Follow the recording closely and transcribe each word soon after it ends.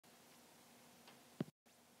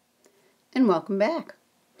and welcome back.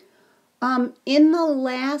 In the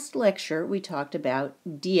last lecture, we talked about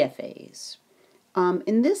DFAs.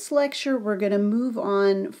 In this lecture, we're going to move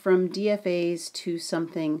on from DFAs to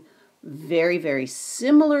something very, very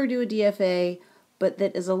similar to a DFA, but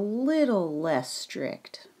that is a little less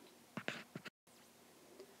strict.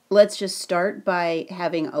 Let's just start by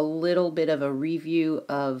having a little bit of a review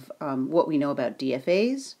of what we know about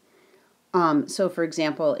DFAs. So for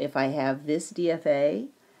example, if I have this DFA,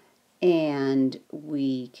 and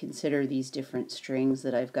we consider these different strings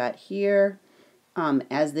that I've got here.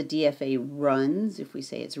 As the DFA runs, if we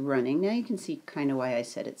say it's running, now you can see kind of why I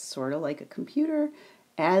said it's sort of like a computer.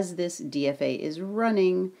 As this DFA is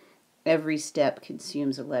running, every step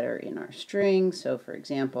consumes a letter in our string. So for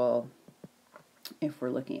example, if we're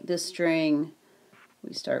looking at this string,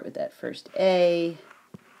 we start with that first A,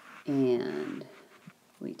 and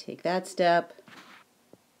we take that step.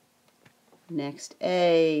 Next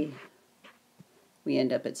A, we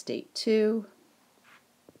end up at state 2.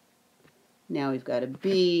 Now we've got a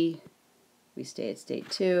B, we stay at state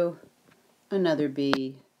 2, another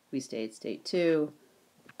B, we stay at state 2,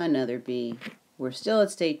 another B, we're still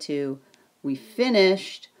at state 2. We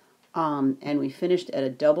finished, and we finished at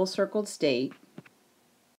a double circled state,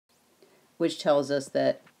 which tells us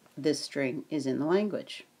that this string is in the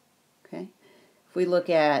language. Okay? If we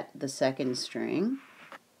look at the second string,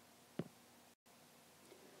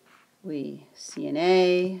 we see an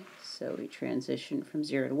A, so we transition from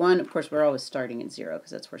 0 to 1. Of course, we're always starting at 0 because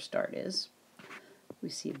that's where start is. We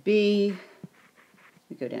see a B,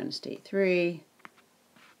 we go down to state 3,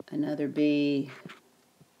 another B,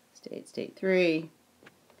 stay at state 3,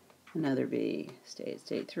 another B, stay at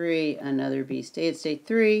state 3, another B, stay at state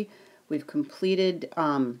 3. We've completed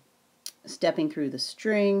stepping through the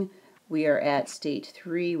string. We are at state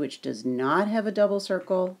 3, which does not have a double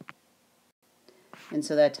circle. And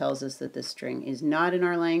so that tells us that this string is not in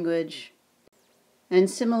our language. And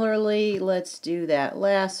similarly, let's do that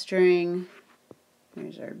last string.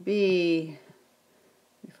 There's our B.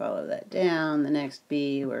 We follow that down. The next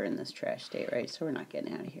B, we're in this trash state, right? So we're not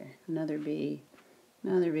getting out of here. Another B,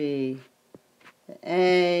 the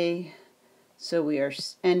A. So we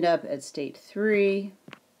end up at state 3.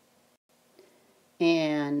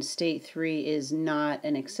 And state 3 is not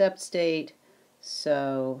an accept state,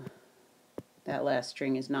 so that last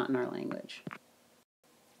string is not in our language.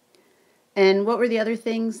 And what were the other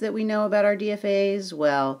things that we know about our DFAs?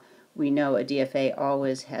 Well, we know a DFA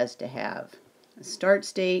always has to have a start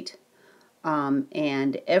state,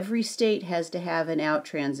 and every state has to have an out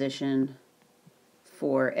transition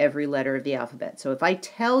for every letter of the alphabet. So if I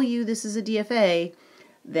tell you this is a DFA,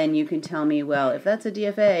 then you can tell me, well, if that's a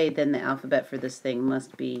DFA, then the alphabet for this thing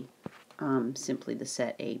must be simply the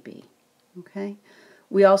set AB. Okay?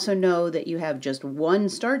 We also know that you have just one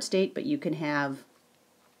start state, but you can have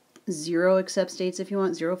 0 accept states if you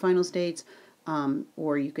want, 0 final states,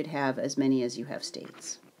 or you could have as many as you have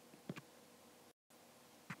states.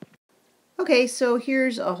 Okay, so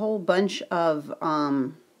here's a whole bunch of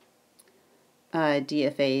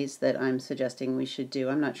DFAs that I'm suggesting we should do.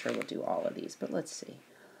 I'm not sure we'll do all of these, but let's see.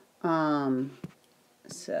 So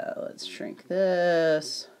let's shrink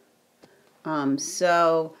this.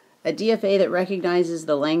 So a DFA that recognizes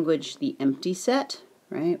the language, the empty set,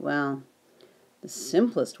 right? Well, the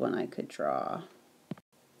simplest one I could draw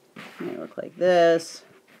may look like this.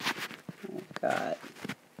 I've got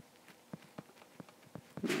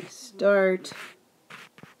my start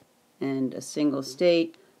and a single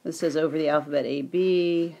state. This says over the alphabet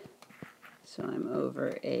AB, so I'm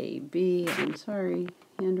over AB. I'm sorry,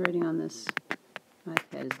 handwriting on this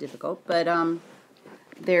iPad is difficult, but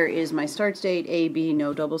there is my start state, AB,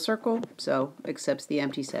 no double circle, so accepts the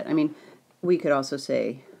empty set. I mean, we could also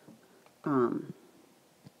say, you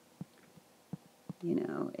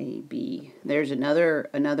know, AB. There's another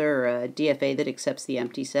DFA that accepts the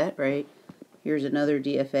empty set, right? Here's another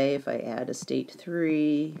DFA if I add a state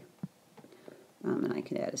 3, and I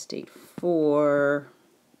could add a state 4,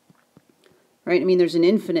 right? I mean, there's an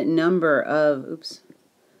infinite number of,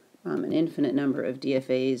 an infinite number of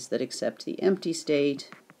DFAs that accept the empty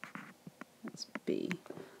state. That's B.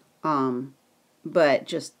 But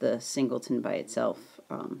just the singleton by itself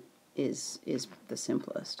is the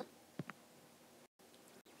simplest.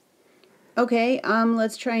 Okay,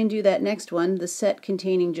 let's try and do that next one, the set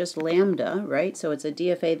containing just lambda, right? So it's a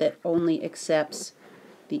DFA that only accepts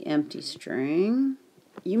the empty string.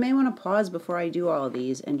 You may want to pause before I do all of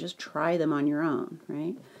these and just try them on your own,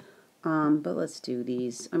 right? But let's do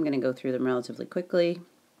these. I'm going to go through them relatively quickly.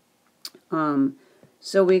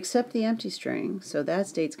 So we accept the empty string, so that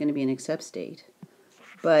state's going to be an accept state.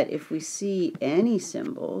 But if we see any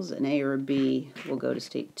symbols, an A or a B, we'll go to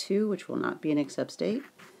state 2, which will not be an accept state.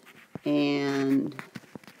 And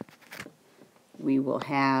we will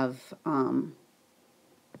have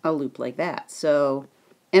a loop like that. So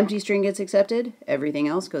empty string gets accepted, everything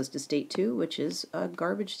else goes to state 2, which is a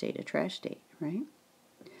garbage state, a trash state, right?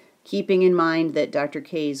 Keeping in mind that Dr.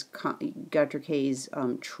 K's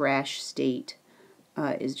trash state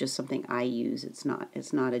is just something I use. It's not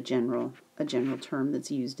a general term that's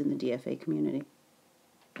used in the DFA community.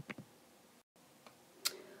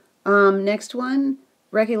 Next one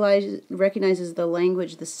recognizes the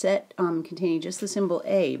language, the set containing just the symbol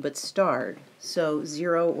A, but starred, so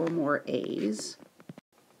 0 or more A's.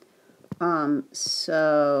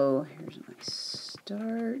 So here's my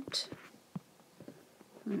start.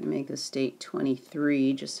 I'm going to make this state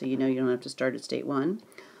 23, just so you know you don't have to start at state 1.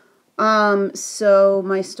 So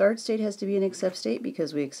my start state has to be an accept state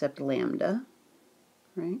because we accept lambda,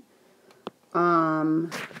 right?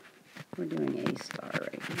 We're doing A star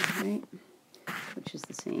right now, right? Which is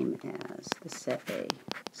the same as the set A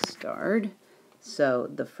starred. So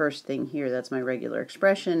the first thing here, that's my regular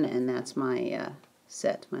expression, and that's my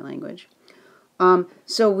set, my language.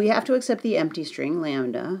 So we have to accept the empty string,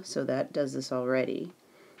 lambda, so that does this already.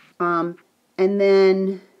 And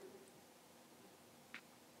then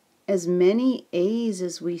as many A's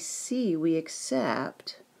as we see, we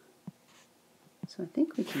accept. So I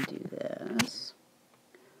think we can do this.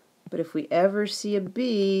 But if we ever see a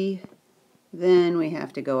B, then we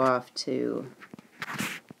have to go off to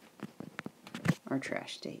our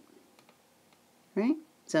trash state. Right?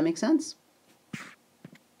 Does that make sense?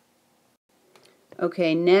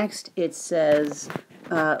 Okay, next it says,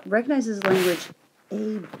 recognizes language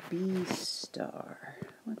AB star.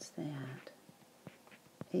 What's that?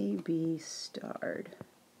 AB starred,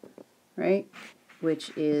 right?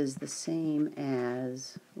 Which is the same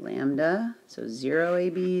as lambda, so 0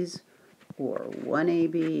 ABs, or 1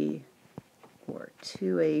 AB, or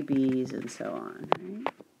 2 ABs, and so on,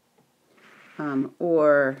 right?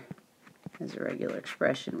 Or, as a regular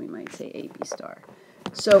expression, we might say AB star.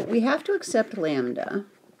 So we have to accept lambda.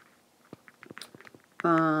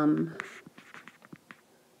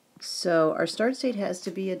 So our start state has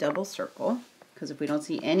to be a double circle, because if we don't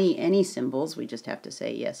see any symbols, we just have to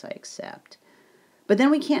say, yes, I accept. But then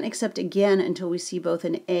we can't accept again until we see both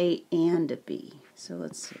an A and a B. So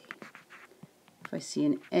let's see. If I see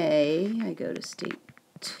an A, I go to state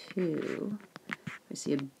 2. If I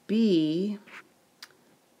see a B,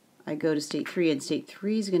 I go to state 3, and state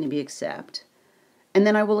 3 is going to be accept. And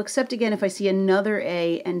then I will accept again if I see another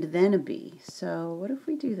A and then a B. So what if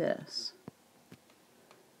we do this?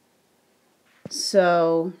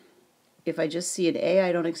 So if I just see an A,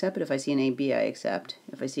 I don't accept it. If I see an AB, I accept.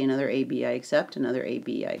 If I see another AB, I accept. Another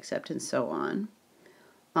AB, I accept, and so on.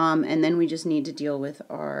 And then we just need to deal with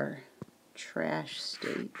our trash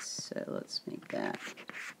states. So let's make that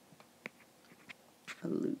a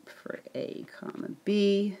loop for A, comma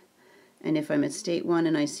B. And if I'm at state 1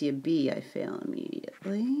 and I see a B, I fail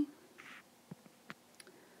immediately.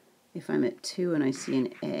 If I'm at 2 and I see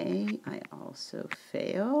an A, I also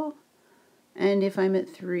fail. And if I'm at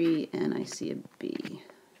 3 and I see a B,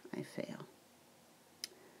 I fail.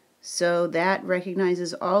 So that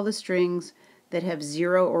recognizes all the strings that have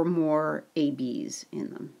 0 or more ABs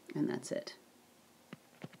in them, and that's it.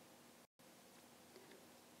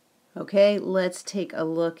 Okay, let's take a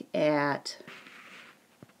look at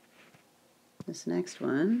this next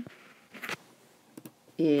one.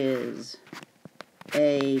 Is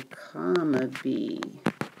A, comma B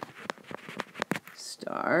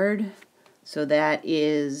starred. So that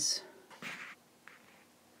is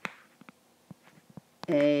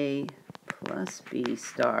A plus B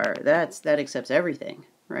star. That accepts everything,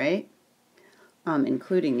 right?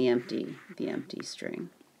 Including the empty string.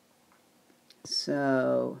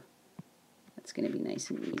 So that's going to be nice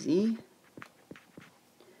and easy.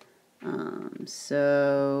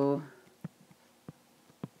 So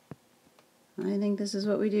I think this is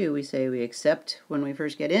what we do. We say we accept when we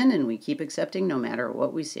first get in, and we keep accepting no matter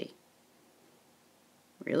what we see.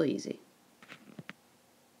 Really easy.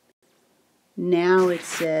 Now it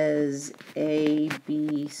says A,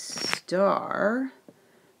 B star,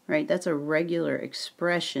 right? That's a regular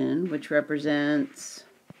expression which represents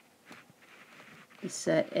the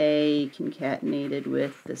set A concatenated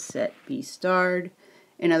with the set B starred.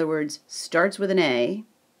 In other words, starts with an A,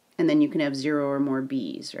 and then you can have 0 or more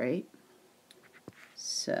B's, right?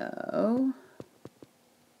 So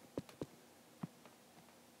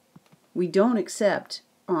we don't accept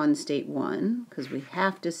on state 1 because we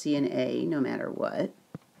have to see an A no matter what.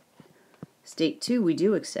 State 2 we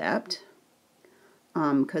do accept.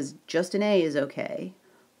 because just an A is okay,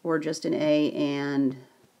 or just an A and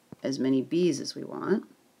as many B's as we want.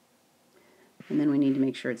 And then we need to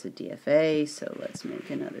make sure it's a DFA, so let's make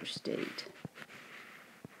another state.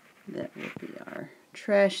 That will be our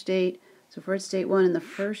trash state. So if we're at state 1 and the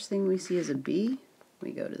first thing we see is a B,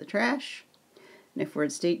 we go to the trash. And if we're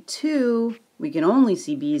at state 2, we can only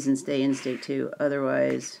see B's and stay in state 2.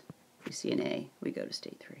 Otherwise, if we see an A, we go to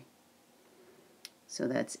state 3. So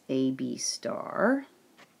that's AB star.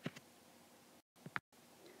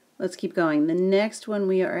 Let's keep going. The next one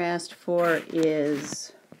we are asked for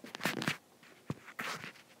is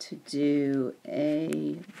to do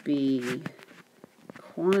AB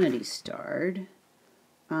quantity starred,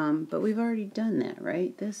 but we've already done that,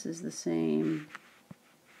 right? This is the same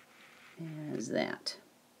as that.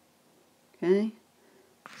 Okay,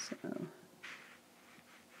 so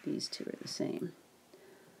these two are the same.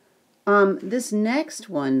 This next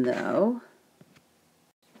one, though,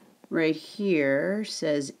 right here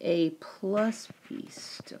says A plus B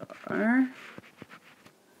star.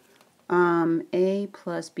 A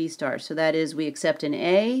plus B star. So that is, we accept an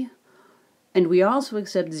A, and we also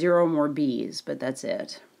accept 0 more B's, but that's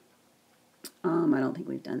it. I don't think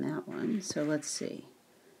we've done that one. So let's see.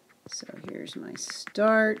 So here's my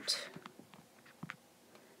start.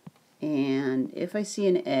 And if I see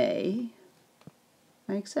an A,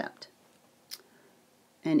 I accept.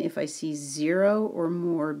 And if I see 0 or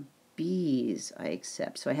more B's, I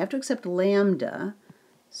accept. So I have to accept lambda.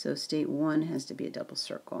 So state 1 has to be a double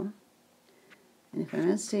circle. And if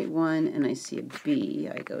I'm at state 1 and I see a B,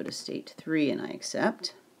 I go to state 3 and I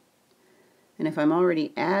accept. And if I'm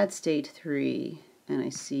already at state 3 and I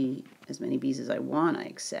see as many B's as I want, I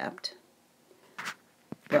accept.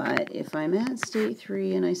 But if I'm at state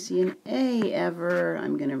 3 and I see an A ever,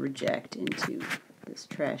 I'm going to reject into this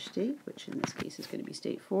trash state, which in this case is going to be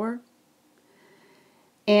state 4.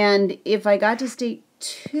 And if I got to state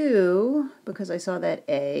 2, because I saw that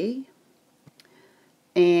A,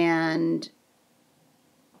 and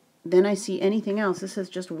then I see anything else, this says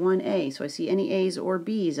just one A, so I see any A's or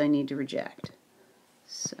B's I need to reject.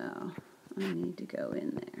 So I need to go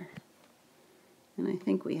in there. And I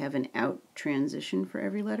think we have an out transition for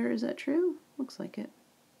every letter, is that true? Looks like it.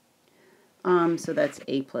 So that's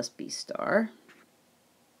A plus B star.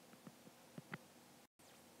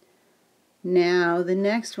 Now the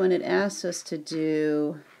next one it asks us to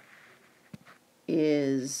do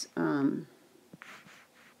is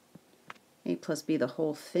A plus B, the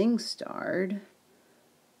whole thing starred,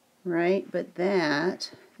 right? But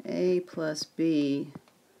that, A plus B,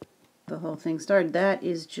 the whole thing starred, that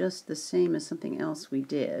is just the same as something else we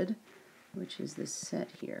did, which is this set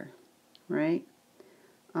here, right?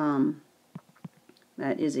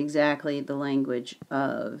 That is exactly the language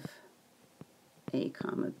of A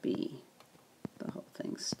comma B, the whole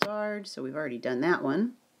thing starred. So we've already done that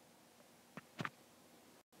one.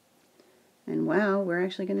 And wow, we're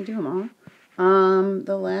actually going to do them all.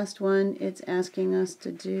 The last one it's asking us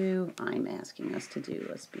to do, I'm asking us to do,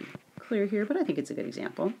 let's be clear here, but I think it's a good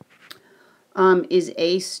example, is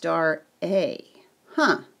A star A.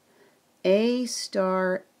 A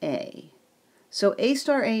star A. So A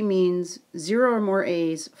star A means 0 or more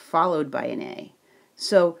A's followed by an A.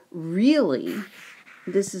 So really,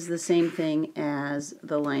 this is the same thing as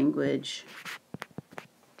the language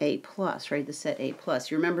A plus, right? The set A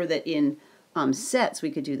plus. You remember that in sets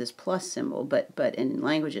we could do this plus symbol, but in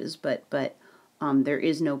languages, but there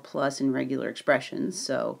is no plus in regular expressions,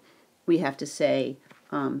 so we have to say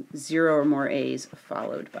 0 or more A's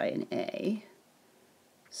followed by an A.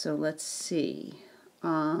 So let's see.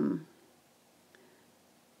 You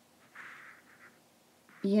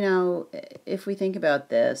know, if we think about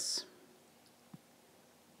this,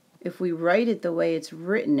 if we write it the way it's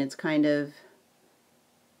written, it's kind of,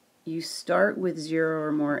 you start with 0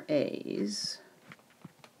 or more A's,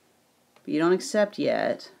 but you don't accept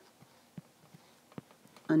yet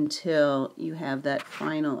until you have that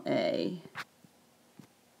final A.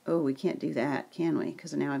 Oh, we can't do that, can we?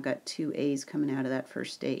 Because now I've got 2 A's coming out of that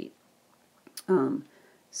first state.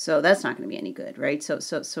 So that's not going to be any good, right?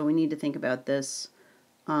 So we need to think about this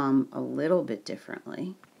a little bit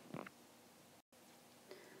differently.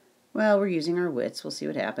 Well, we're using our wits. We'll see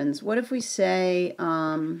what happens. What if we say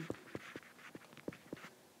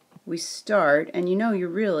we start, and you know you're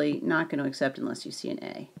really not going to accept unless you see an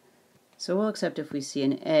A. So we'll accept if we see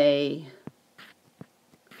an A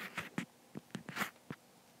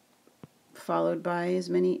followed by as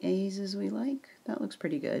many A's as we like. That looks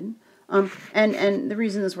pretty good. And the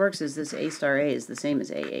reason this works is this A star A is the same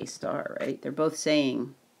as AA star, right? They're both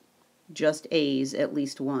saying just A's, at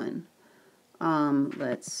least one.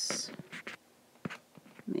 Let's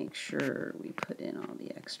make sure we put in all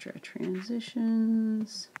the extra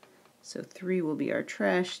transitions. So 3 will be our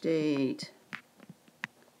trash state. I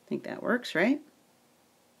think that works, right?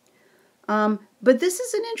 But this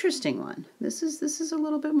is an interesting one. This is a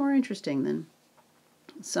little bit more interesting than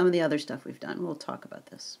some of the other stuff we've done. We'll talk about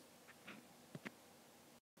this.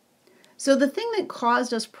 So the thing that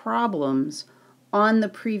caused us problems on the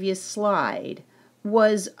previous slide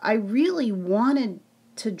was I really wanted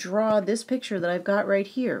to draw this picture that I've got right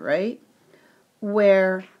here, right?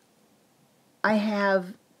 Where I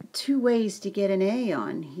have 2 ways to get an A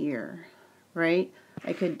on here, right?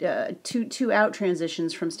 I could, two out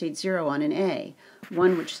transitions from state 0 on an A,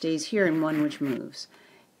 one which stays here and one which moves.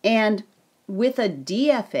 And with a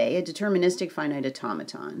DFA, a deterministic finite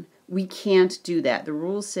automaton, we can't do that. The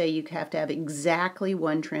rules say you have to have exactly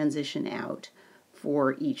 1 transition out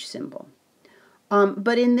for each symbol.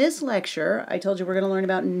 But in this lecture, I told you we're going to learn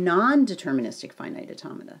about non-deterministic finite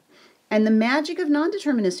automata. And the magic of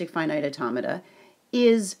non-deterministic finite automata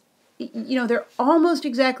is, you know, they're almost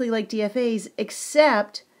exactly like DFAs,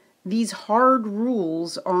 except these hard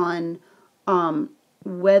rules on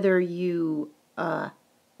whether you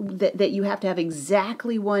that you have to have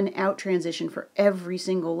exactly 1 out transition for every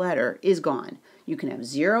single letter is gone. You can have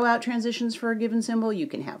 0 out transitions for a given symbol, you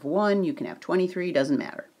can have 1, you can have 23, doesn't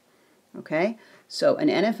matter. Okay? So an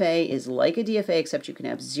NFA is like a DFA, except you can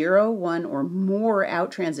have 0, 1, or more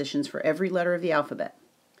out transitions for every letter of the alphabet.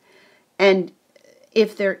 And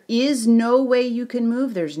if there is no way you can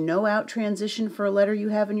move, there's no out transition for a letter you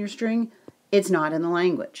have in your string, it's not in the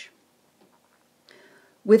language.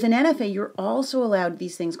 With an NFA, you're also allowed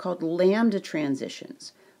these things called lambda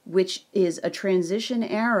transitions, which is a transition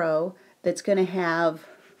arrow that's going to have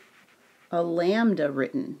a lambda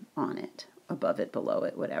written on it, above it, below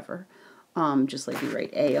it, whatever. Just like we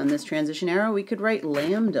write A on this transition arrow, we could write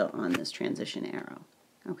lambda on this transition arrow,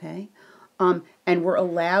 okay? And we're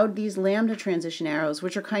allowed these lambda transition arrows,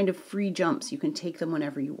 which are kind of free jumps. You can take them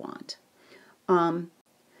whenever you want.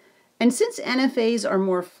 And since NFAs are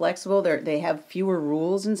more flexible, they have fewer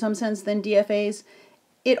rules in some sense than DFAs,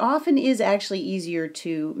 it often is actually easier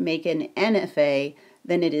to make an NFA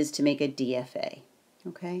than it is to make a DFA.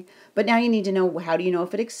 Okay? But now you need to know, how do you know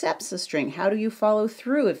if it accepts a string? How do you follow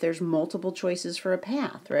through if there's multiple choices for a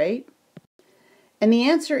path, right? And the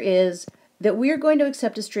answer is that we are going to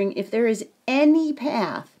accept a string if there is any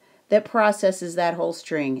path that processes that whole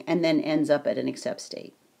string and then ends up at an accept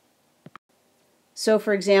state. So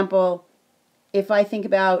for example, if I think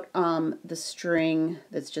about the string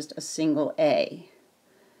that's just a single A,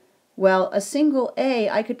 well, a single A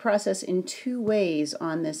I could process in 2 ways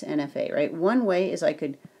on this NFA, right? One way is I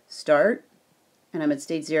could start and I'm at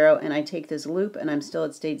state 0 and I take this loop and I'm still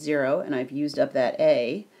at state 0 and I've used up that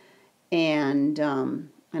A and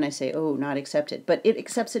I say, oh, not accepted. But it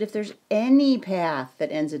accepts it if there's any path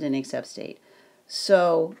that ends at an accept state.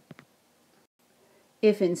 So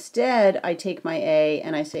if instead I take my A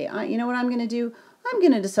and I say, you know what I'm going to do? I'm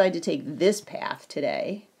going to decide to take this path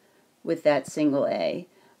today with that single A.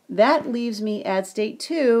 That leaves me at state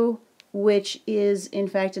 2, which is in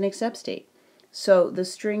fact an accept state. So the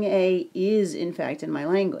string A is in fact in my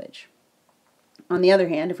language. On the other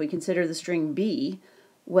hand, if we consider the string B,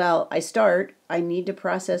 well, I start, I need to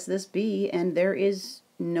process this B, and there is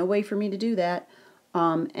no way for me to do that,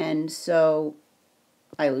 and so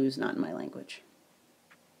I lose not in my language.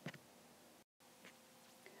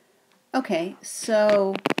 Okay,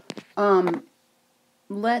 so we're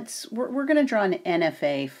going to draw an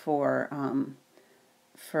NFA for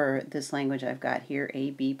this language I've got here,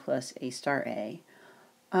 AB plus A star A.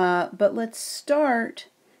 But let's start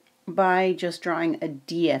by just drawing a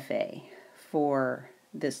DFA for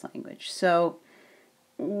this language. So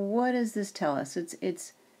what does this tell us?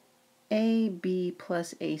 It's AB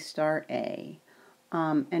plus A star A.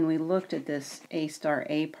 And we looked at this A star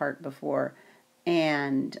A part before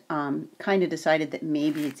and kind of decided that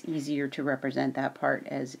maybe it's easier to represent that part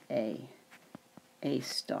as A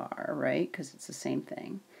star, right? Because it's the same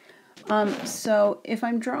thing. So if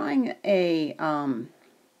I'm drawing a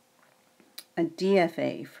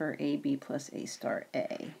DFA for AB plus A star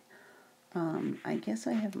A, I guess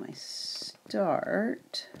I have my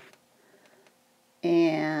start,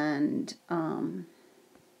 and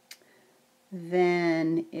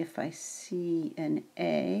then if I see an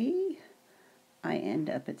A, I end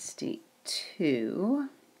up at state 2.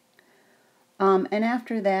 And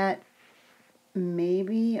after that,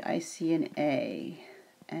 maybe I see an A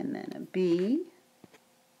and then a B,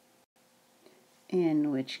 in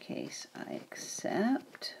which case I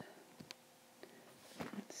accept.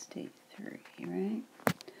 That's state 3,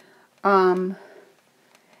 right?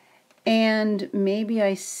 And maybe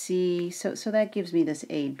I see, so that gives me this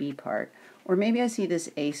A, B part. Or maybe I see this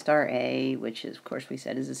A star A, which is, of course, we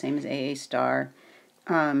said is the same as AA star.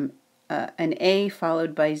 An A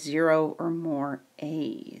followed by 0 or more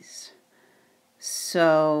A's.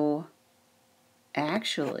 So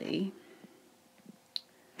actually,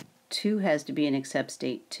 2 has to be an accept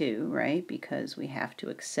state 2, right? Because we have to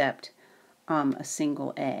accept a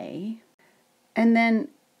single A. And then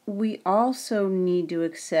we also need to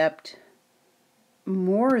accept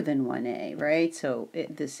more than one A, right? So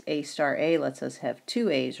this A star A lets us have 2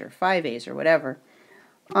 A's or 5 A's or whatever.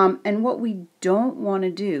 And what we don't want to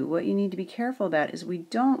do, what you need to be careful about, is we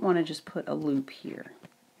don't want to just put a loop here,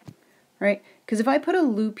 right? Because if I put a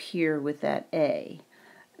loop here with that A,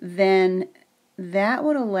 then that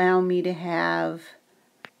would allow me to have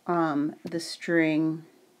the string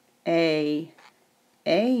A,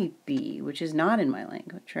 B, which is not in my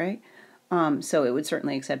language, right? So it would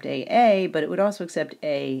certainly accept AA, but it would also accept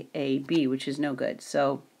A, B, which is no good.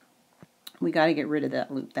 So we got to get rid of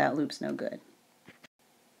that loop. That loop's no good.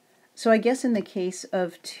 So I guess in the case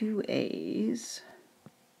of 2 A's,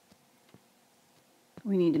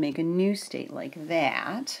 we need to make a new state like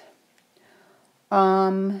that.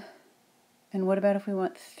 And what about if we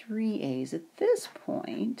want 3 A's? At this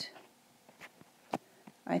point,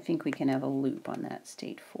 I think we can have a loop on that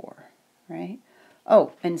state 4, right?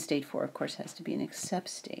 Oh, and state 4, of course, has to be an accept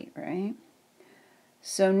state, right?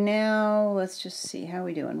 So now let's just see how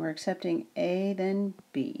we doing. We're accepting A, then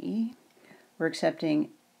B. We're accepting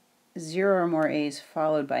 0 or more A's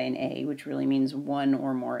followed by an A, which really means 1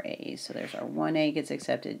 or more A's. So there's our 1 A gets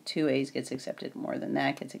accepted, 2 A's gets accepted, more than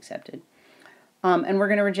that gets accepted. And we're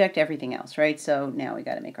going to reject everything else, right? So now we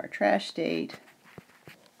got to make our trash state.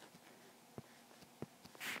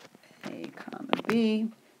 A, comma, B.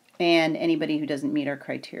 And anybody who doesn't meet our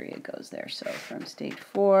criteria goes there. So from state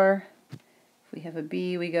 4, if we have a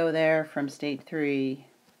B, we go there. From state 3,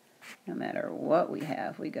 no matter what we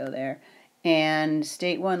have, we go there. And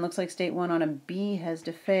state 1, looks like state 1 on a B has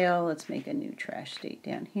to fail. Let's make a new trash state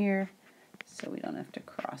down here so we don't have to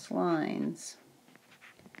cross lines.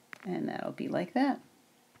 And that'll be like that.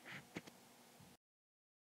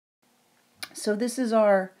 So this is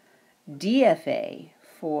our DFA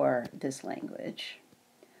for this language.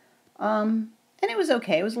 And it was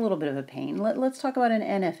okay. It was a little bit of a pain. Let's talk about an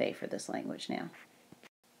NFA for this language now.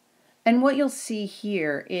 And what you'll see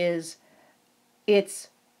here is it's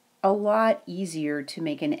a lot easier to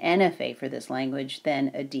make an NFA for this language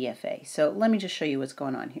than a DFA. So let me just show you what's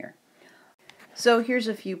going on here. So here's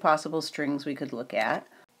a few possible strings we could look at.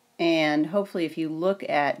 And hopefully if you look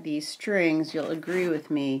at these strings, you'll agree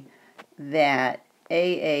with me that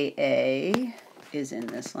AAA is in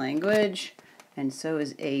this language, and so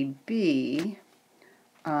is AB,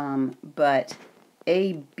 but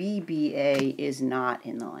ABBA is not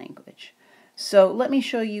in the language. So let me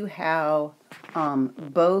show you how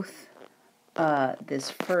both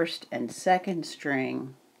this first and second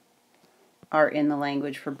string are in the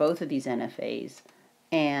language for both of these NFAs,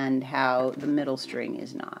 and how the middle string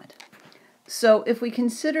is not. So if we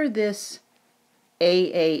consider this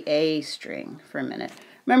AAA string for a minute,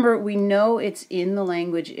 remember we know it's in the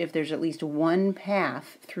language if there's at least one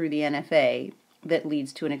path through the NFA that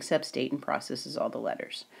leads to an accept state and processes all the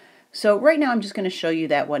letters. So right now I'm just going to show you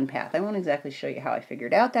that one path. I won't exactly show you how I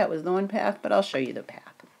figured out that was the one path, but I'll show you the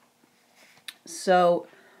path. So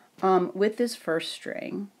with this first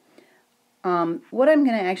string, what I'm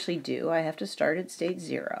going to actually do, I have to start at state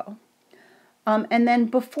 0. And then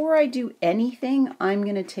before I do anything, I'm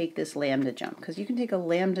going to take this lambda jump, because you can take a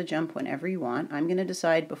lambda jump whenever you want. I'm going to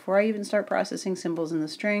decide before I even start processing symbols in the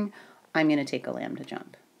string, I'm going to take a lambda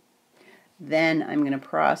jump. Then I'm going to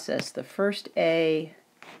process the first A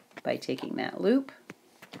by taking that loop.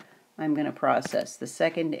 I'm going to process the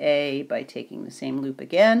second A by taking the same loop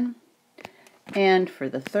again. And for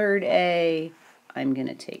the third A, I'm going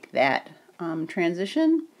to take that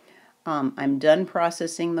transition. I'm done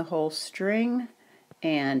processing the whole string,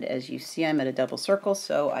 and as you see I'm at a double circle,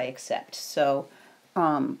 so I accept. So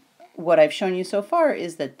what I've shown you so far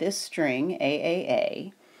is that this string,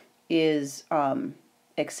 AAA, is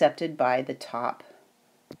accepted by the top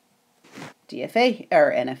DFA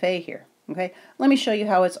or NFA here. Okay, let me show you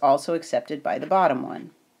how it's also accepted by the bottom one.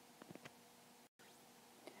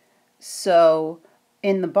 So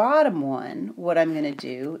in the bottom one, what I'm going to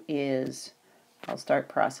do is I'll start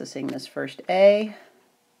processing this first A.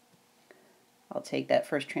 I'll take that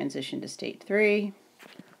first transition to state 3.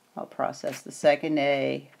 I'll process the second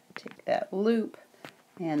A, take that loop,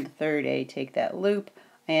 and the third A, take that loop.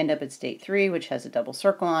 I end up at state 3, which has a double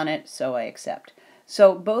circle on it, so I accept.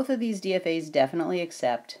 So both of these DFAs definitely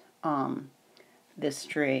accept this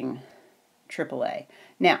string AAA.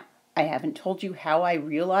 Now, I haven't told you how I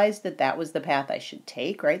realized that that was the path I should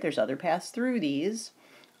take, right? There's other paths through these,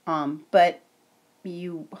 but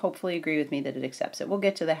you hopefully agree with me that it accepts it. We'll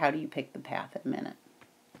get to the how do you pick the path in a minute.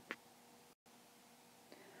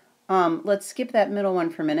 Let's skip that middle one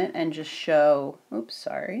for a minute and just show,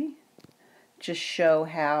 just show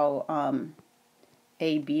how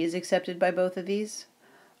AB is accepted by both of these.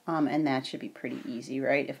 And that should be pretty easy,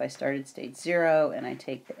 right? If I started state 0 and I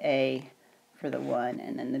take the A for the 1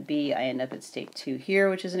 and then the B, I end up at state 2 here,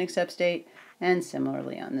 which is an accept state. And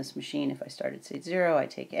similarly on this machine, if I started state 0, I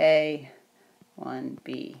take A, 1,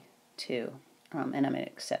 B, 2, and I'm in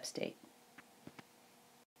accept state.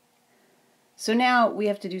 So now we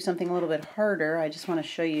have to do something a little bit harder. I just want to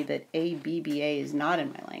show you that ABBA is not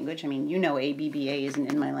in my language. I mean, you know ABBA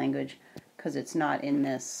isn't in my language because it's not in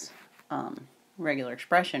this regular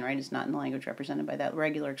expression, right? It's not in the language represented by that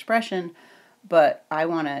regular expression. But I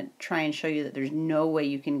want to try and show you that there's no way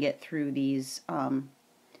you can get through these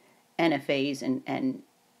NFAs and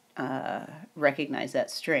recognize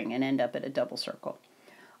that string and end up at a double circle.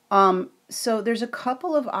 So there's a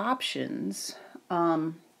couple of options.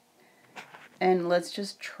 And let's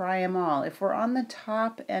just try them all. If we're on the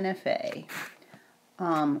top NFA,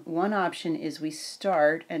 one option is we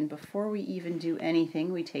start, and before we even do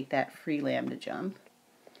anything, we take that free lambda jump.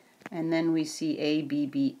 And then we see A, B,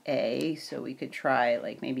 B, A, so we could try,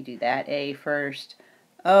 like, maybe do that A first.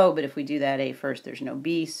 Oh, but if we do that A first, there's no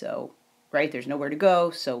B, so, right, there's nowhere to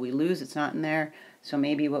go, so we lose, it's not in there. So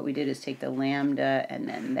maybe what we did is take the lambda and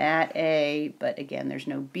then that A, but again, there's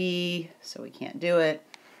no B, so we can't do it.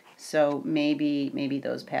 So maybe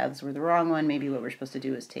those paths were the wrong one. Maybe what we're supposed to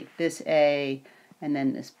do is take this A and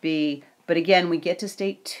then this B. But again, we get to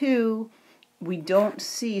state 2, we don't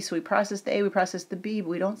see, so we process the A, we process the B, but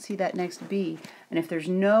we don't see that next B. And if there's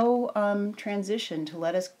no transition to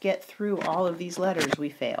let us get through all of these letters, we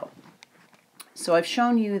fail. So I've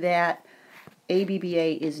shown you that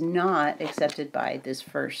ABBA is not accepted by this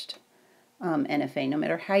first NFA. No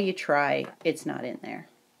matter how you try, it's not in there.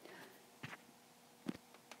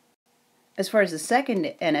 As far as the second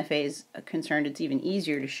NFA is concerned, it's even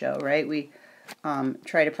easier to show, right? We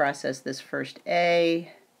try to process this first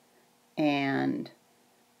A, and,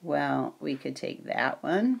 well, we could take that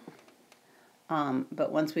one.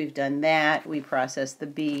 But once we've done that, we process the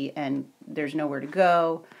B, and there's nowhere to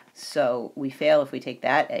go, so we fail if we take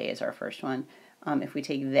that A as our first one. If we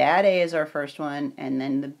take that A as our first one, and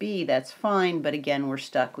then the B, that's fine, but again, we're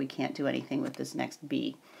stuck. We can't do anything with this next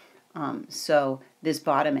B. So this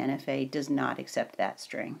bottom NFA does not accept that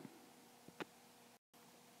string.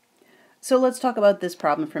 So let's talk about this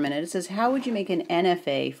problem for a minute. It says, how would you make an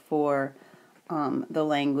NFA for the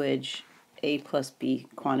language A plus B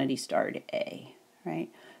quantity starred A, right?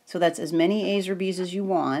 So that's as many A's or B's as you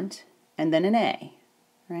want, and then an A,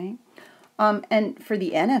 right? And for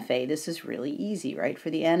the NFA, this is really easy, right? For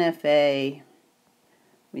the NFA,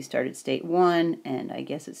 we start at state 1, and I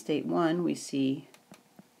guess at state 1 we see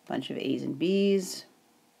bunch of A's and B's,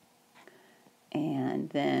 and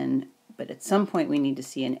then, but at some point we need to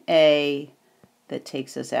see an A that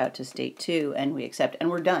takes us out to state 2, and we accept, and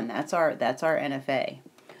we're done. That's our NFA.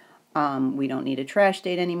 We don't need a trash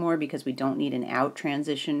state anymore because we don't need an out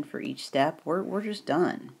transition for each step. We're just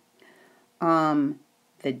done. The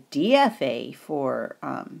DFA for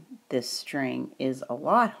this string is a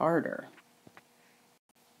lot harder.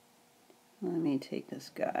 Let me take this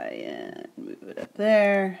guy and move it up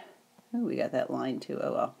there. Oh, we got that line too.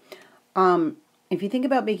 Oh well. If you think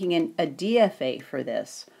about making a DFA for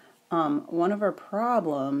this, one of our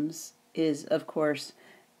problems is, of course,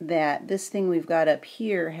 that this thing we've got up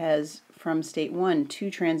here has, from state 1, 2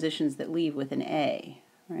 transitions that leave with an A,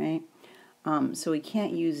 right? So we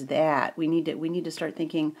can't use that. We need to start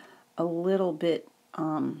thinking a little bit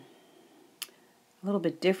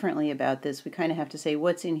differently about this. We kind of have to say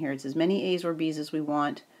what's in here. It's as many A's or B's as we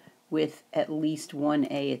want with at least one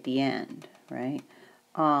A at the end, right?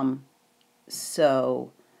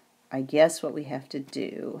 So I guess what we have to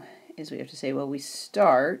do is we have to say, well, we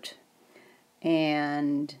start,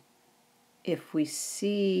 and if we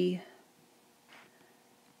see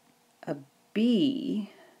a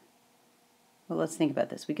B, well, let's think about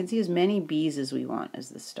this. We can see as many B's as we want as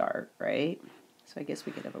the start, right? So I guess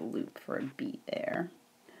we could have a loop for a B there.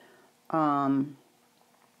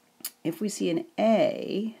 If we see an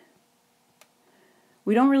A,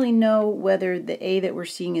 we don't really know whether the A that we're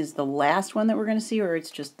seeing is the last one that we're going to see or it's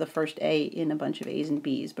just the first A in a bunch of A's and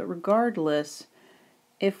B's. But regardless,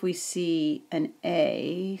 if we see an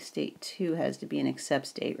A, state 2 has to be an accept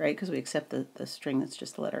state, right? Because we accept the string that's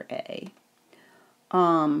just the letter A.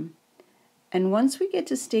 And once we get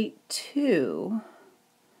to state 2,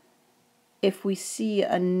 if we see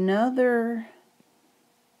another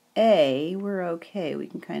A, we're okay. We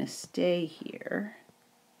can kind of stay here.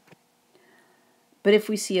 But if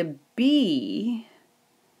we see a B,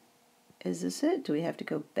 is this it? Do we have to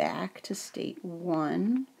go back to state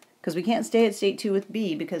 1? Because we can't stay at state 2 with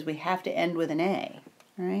B because we have to end with an A,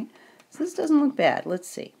 right? So this doesn't look bad. Let's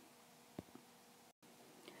see.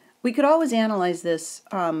 We could always analyze this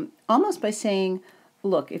almost by saying,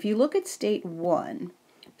 look, if you look at state 1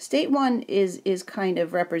 is kind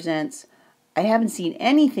of represents, I haven't seen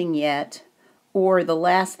anything yet, or the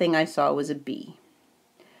last thing I saw was a B.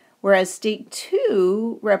 Whereas state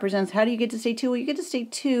 2 represents, how do you get to state 2? Well, you get to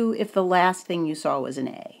state 2 if the last thing you saw was an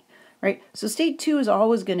A, right? So state 2 is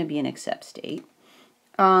always going to be an except state.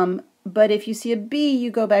 But if you see a B, you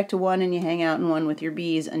go back to 1 and you hang out in 1 with your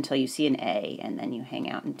B's until you see an A, and then you hang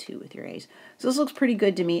out in 2 with your A's. So this looks pretty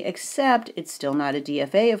good to me, except it's still not a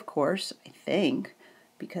DFA, of course, I think,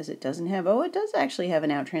 because it doesn't have, oh, it does actually have an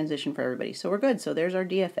out transition for everybody. So we're good. So there's our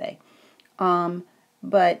DFA.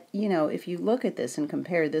 But, you know, if you look at this and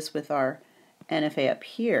compare this with our NFA up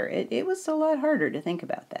here, it was a lot harder to think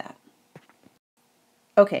about that.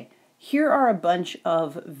 Okay. Here are a bunch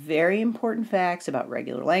of very important facts about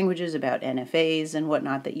regular languages, about NFAs and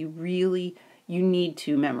whatnot that you need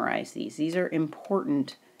to memorize these. These are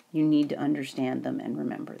important. You need to understand them and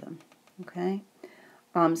remember them, okay?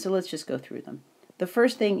 So let's just go through them. The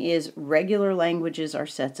first thing is regular languages are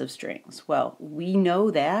sets of strings. Well, we know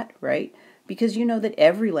that, right? Because you know that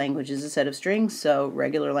every language is a set of strings, so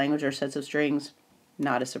regular language are sets of strings,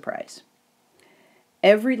 not a surprise.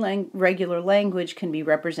 Every regular language can be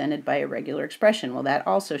represented by a regular expression. Well, that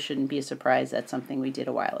also shouldn't be a surprise. That's something we did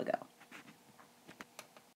a while ago.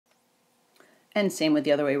 And same with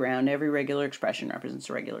the other way around. Every regular expression represents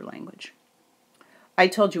a regular language. I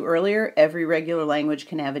told you earlier, every regular language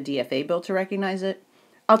can have a DFA built to recognize it.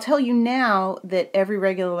 I'll tell you now that every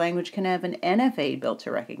regular language can have an NFA built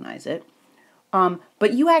to recognize it.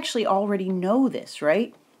 But you actually already know this,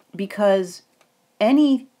 right? Because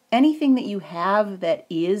anything that you have that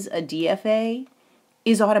is a DFA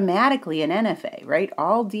is automatically an NFA, right?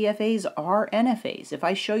 All DFAs are NFAs. If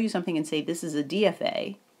I show you something and say this is a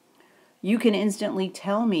DFA, you can instantly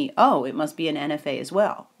tell me, oh, it must be an NFA as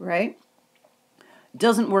well, right? It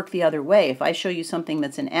doesn't work the other way. If I show you something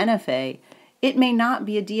that's an NFA, it may not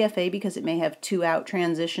be a DFA because it may have 2 out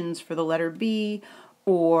transitions for the letter B,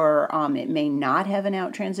 or it may not have an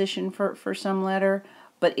out transition for some letter.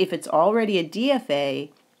 But if it's already a DFA,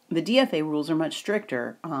 the DFA rules are much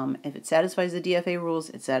stricter. If it satisfies the DFA rules,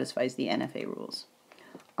 it satisfies the NFA rules.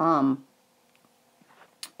 And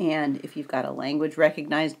if you've got a language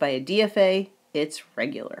recognized by a DFA, it's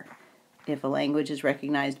regular. If a language is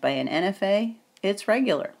recognized by an NFA, it's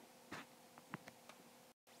regular.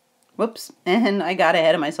 Whoops, and I got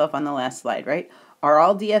ahead of myself on the last slide, right? Are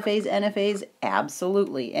all DFAs NFAs?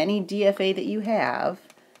 Absolutely. Any DFA that you have,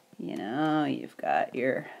 you know, you've got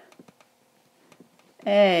your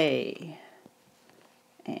A,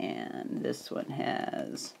 and this one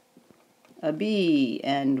has a B,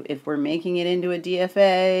 and if we're making it into a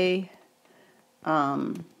DFA,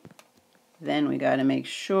 then we got to make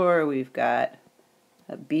sure we've got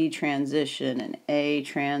a B transition, an A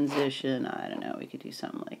transition. I don't know, we could do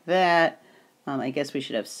something like that. I guess we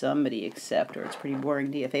should have somebody except, or it's pretty boring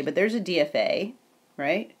DFA, but there's a DFA,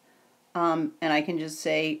 right? And I can just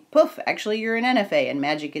say, poof, actually you're an NFA, and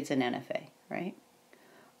magic it's an NFA, right?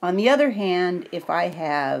 On the other hand, if I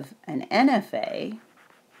have an NFA,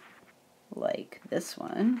 like this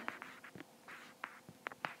one,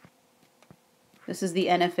 this is the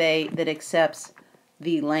NFA that accepts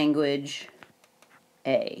the language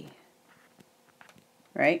A,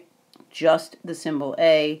 right? Just the symbol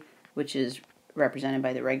A, which is represented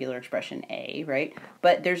by the regular expression A, right?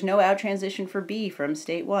 But there's no out transition for B from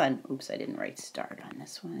state 1. Oops, I didn't write start on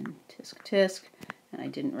this one. Tisk, tisk. And I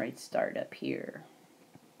didn't write start up here.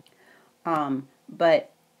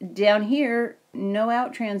 But down here, no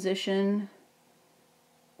out transition.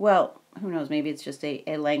 Well, who knows? Maybe it's just a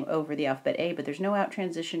lang over the alphabet A, but there's no out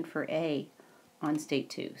transition for A on state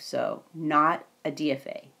 2. So not a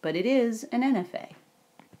DFA, but it is an NFA.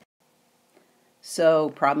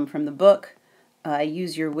 So problem from the book.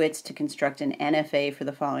 Use your wits to construct an NFA for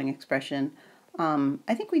the following expression.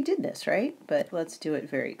 I think we did this, right? But let's do it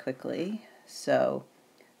very quickly. So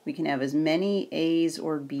we can have as many A's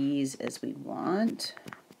or B's as we want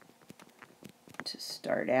to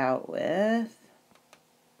start out with.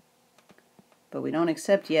 But we don't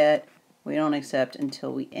accept yet. We don't accept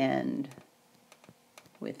until we end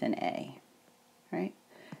with an A, right?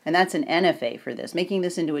 And that's an NFA for this. Making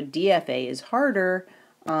this into a DFA is harder,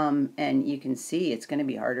 and you can see it's going to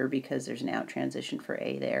be harder because there's an out transition for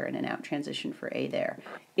A there and an out transition for A there.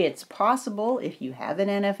 It's possible, if you have an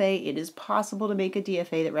NFA, it is possible to make a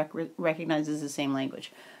DFA that recognizes the same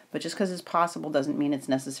language. But just because it's possible doesn't mean it's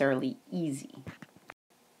necessarily easy.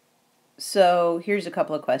 So here's a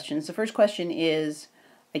couple of questions. The first question is,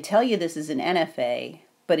 I tell you this is an NFA,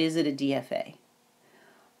 but is it a DFA?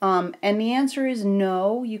 And the answer is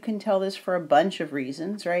no. You can tell this for a bunch of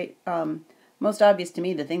reasons, right? Most obvious to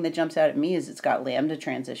me, the thing that jumps out at me is it's got lambda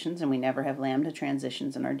transitions, and we never have lambda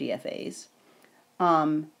transitions in our DFAs.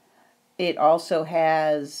 It also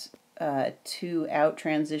has 2 out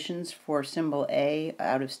transitions for symbol A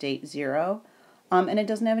out of state 0, and it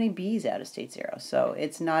doesn't have any B's out of state 0, so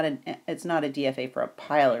it's not a DFA for a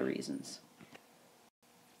pile of reasons.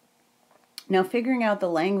 Now, figuring out the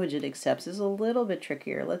language it accepts is a little bit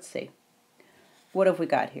trickier. Let's see. What have we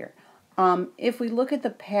got here? If we look at the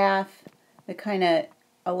path that kind of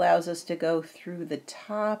allows us to go through the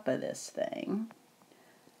top of this thing,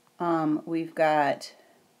 we've got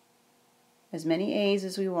as many A's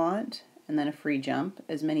as we want, and then a free jump,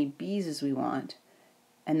 as many B's as we want,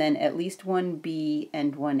 and then at least 1 B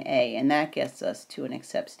and 1 A, and that gets us to an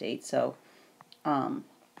accept state. So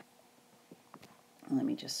let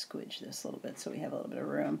me just squidge this a little bit so we have a little bit of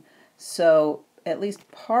room. So at least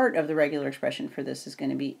part of the regular expression for this is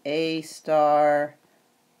going to be A star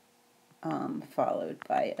followed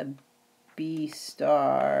by a B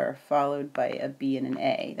star followed by a B and an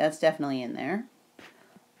A. That's definitely in there.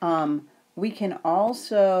 We can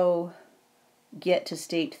also get to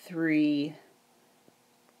state 3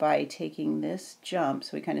 by taking this jump.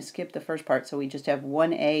 So we kind of skip the first part, so we just have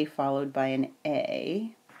 1 A followed by an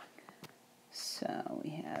A. So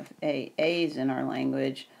we have A's in our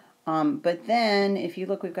language. But then, if you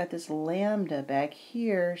look, we've got this lambda back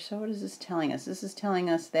here. So what is this telling us? This is telling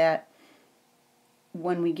us that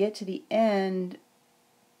when we get to the end,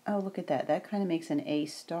 oh, look at that. That kind of makes an A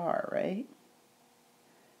star, right?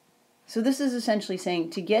 So this is essentially saying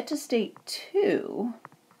to get to state 2,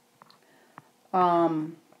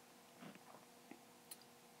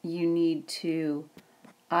 you need to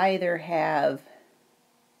either have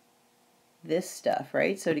this stuff,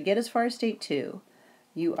 right? So to get as far as state 2,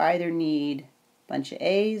 you either need a bunch of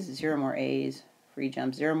A's, 0 more A's, free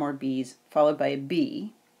jump, 0 more B's, followed by a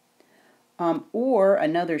B. Or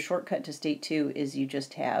another shortcut to state 2 is you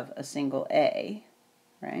just have a single A,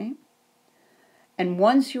 right? And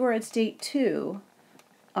once you are at state 2,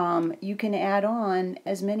 you can add on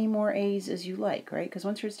as many more A's as you like, right? Because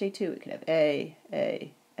once you're at state 2, it can have A.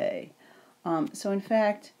 So in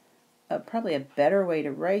fact, probably a better way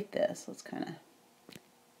to write this, let's kind of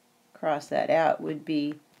cross that out, would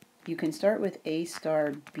be you can start with A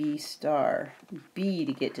star, B star, B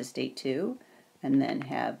to get to state 2, and then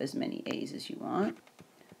have as many A's as you want.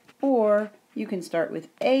 Or you can start with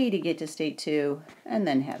A to get to state 2, and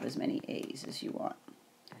then have as many A's as you want.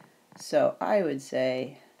 So I would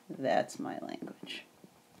say that's my language.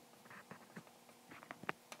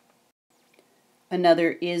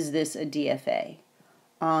 Another, is this a DFA?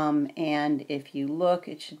 And if you look,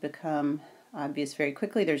 it should become obvious very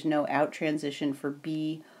quickly. There's no out transition for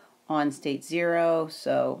B on state 0,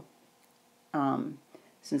 so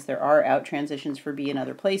since there are out transitions for B in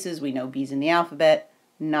other places, we know B's in the alphabet,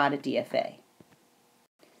 not a DFA.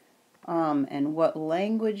 And what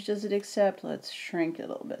language does it accept? Let's shrink it a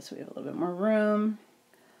little bit so we have a little bit more room.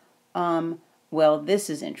 Well, this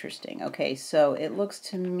is interesting. Okay, so it looks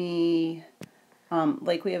to me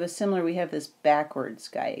like we have a similar, we have this backwards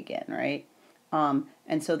guy again, right?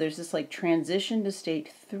 And so there's this like transition to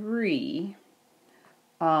state 3,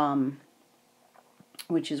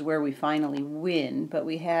 which is where we finally win, but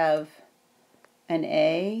we have an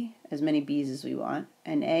A, as many B's as we want,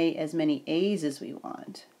 an A, as many A's as we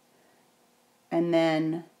want. And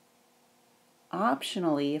then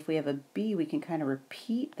optionally, if we have a B, we can kind of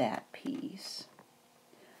repeat that piece.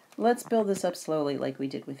 Let's build this up slowly like we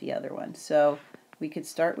did with the other one. So we could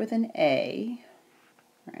start with an A,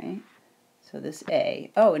 right? So this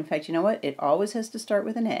A, oh, in fact, you know what? It always has to start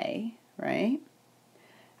with an A, right?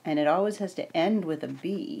 And it always has to end with a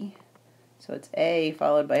B. So it's A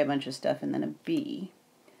followed by a bunch of stuff and then a B.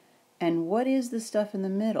 And what is the stuff in the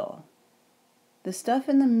middle? The stuff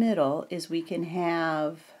in the middle is we can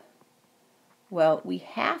have, well, we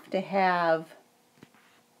have to have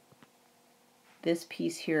this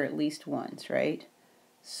piece here at least once, right?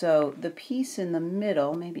 So the piece in the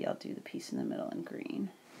middle, maybe I'll do the piece in the middle in green.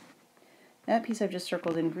 That piece I've just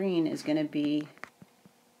circled in green is going to be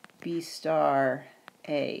B star,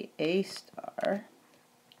 A star.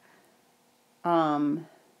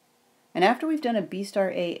 And after we've done a B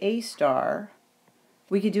star, A star,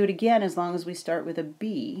 we could do it again as long as we start with a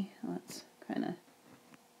B. Let's kind of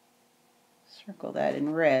circle that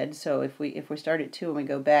in red. So if we start at 2 and we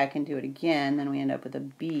go back and do it again, then we end up with a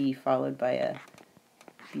B followed by a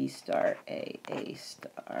B star, A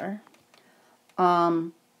star.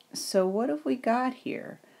 So what have we got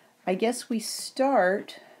here? I guess we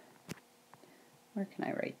start, where can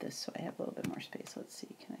I write this so I have a little bit more space? Let's see,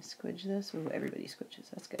 can I squidge this? Ooh, everybody squidges,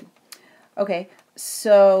 that's good. Okay,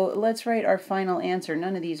 so let's write our final answer.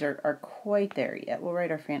 None of these are quite there yet. We'll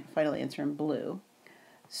write our final answer in blue.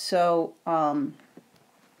 So, let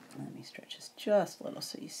me stretch this just a little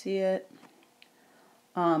so you see it.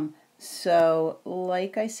 So,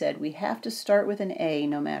 like I said, we have to start with an A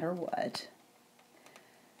no matter what.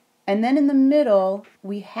 And then in the middle,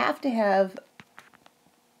 we have to have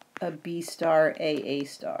a B star, A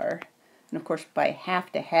star. And of course, by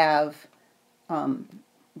have to have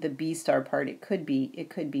the B star part, it could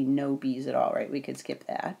be no B's at all, right? We could skip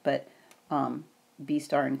that, but B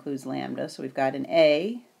star includes lambda, so we've got an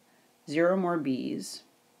A, 0 more B's,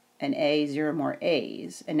 an A, 0 more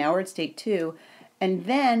A's, and now we're at state 2. And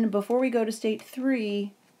then, before we go to state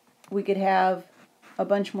 3, we could have a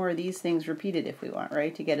bunch more of these things repeated if we want,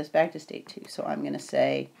 right, to get us back to state 2. So I'm going to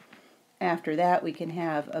say, after that, we can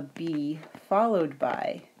have a B followed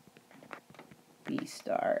by B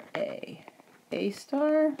star, A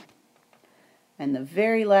star. And the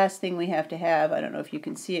very last thing we have to have, I don't know if you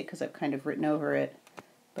can see it because I've kind of written over it,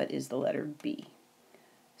 but is the letter B.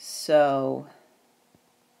 So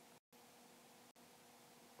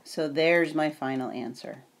there's my final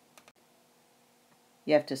answer.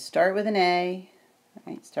 You have to start with an A,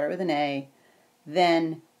 right? Start with an A.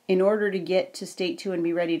 Then, in order to get to state 2 and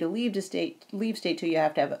be ready to leave state 2, you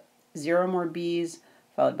have to have 0 more B's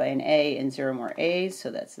followed by an A and 0 more A's. So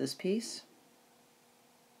that's this piece.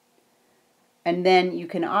 And then you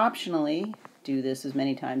can optionally do this as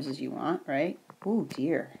many times as you want, right? Oh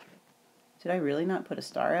dear. Did I really not put a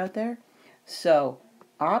star out there? So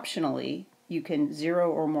optionally, you can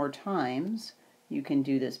 0 or more times, you can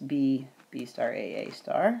do this B star, A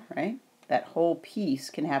star, right? That whole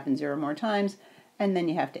piece can happen 0 more times, and then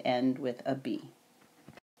you have to end with a B.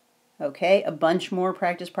 Okay, a bunch more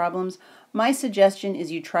practice problems. My suggestion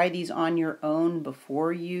is you try these on your own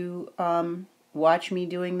before you watch me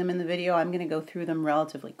doing them in the video. I'm going to go through them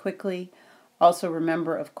relatively quickly. Also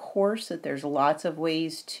remember, of course, that there's lots of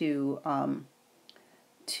ways to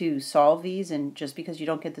solve these, and just because you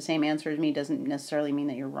don't get the same answer as me doesn't necessarily mean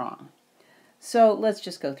that you're wrong. So let's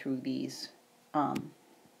just go through these, a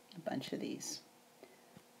bunch of these.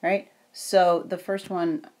 All right, so the first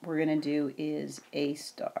one we're going to do is A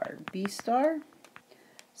star, B star.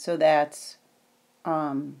 So that's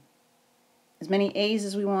as many A's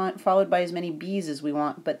as we want, followed by as many B's as we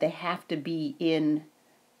want, but they have to be in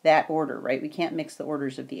that order, right? We can't mix the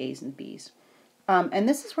orders of the A's and B's. And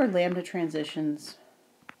this is where lambda transitions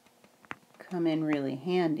come in really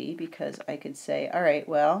handy, because I could say, all right,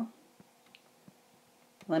 well,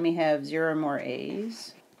 let me have 0 more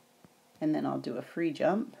A's, and then I'll do a free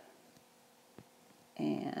jump,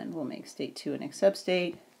 and we'll make state 2 an accept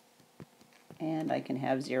state, and I can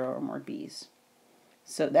have 0 or more B's.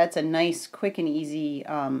 So that's a nice, quick and easy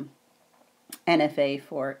NFA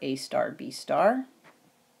for A star, B star.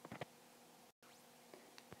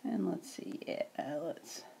 And let's see,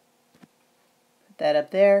 let's put that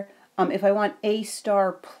up there. If I want A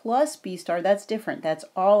star plus B star, that's different. That's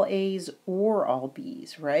all A's or all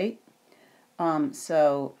B's, right?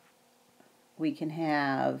 So we can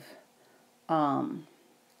have,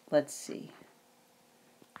 let's see,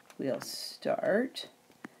 we'll start,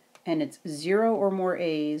 and it's 0 or more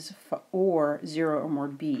A's or 0 or more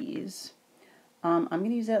B's. I'm going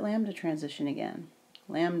to use that lambda transition again.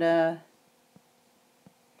 Lambda,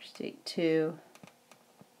 state 2,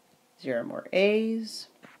 0 more A's,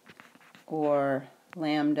 or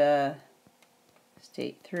lambda,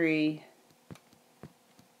 state 3,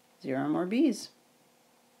 0 more B's.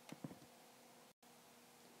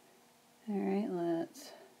 All right,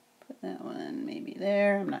 let's put that one maybe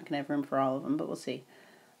there. I'm not going to have room for all of them, but we'll see.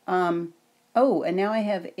 Oh, and now I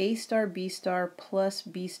have A star, B star plus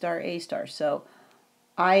B star, A star. So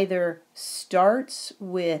either starts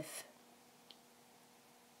with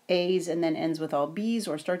A's and then ends with all B's,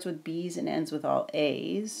 or starts with B's and ends with all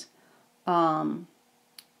A's.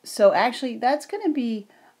 So actually that's going to be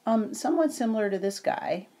somewhat similar to this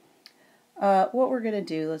guy. What we're going to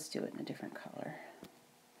do, let's do it in a different color.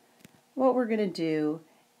 What we're going to do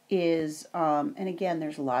is, and again,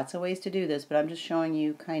 there's lots of ways to do this, but I'm just showing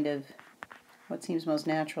you kind of what seems most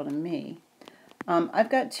natural to me. I've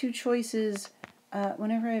got two choices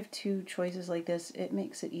whenever I have two choices like this, it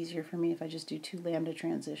makes it easier for me if I just do two lambda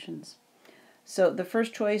transitions. So the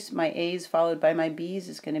first choice, my A's followed by my B's,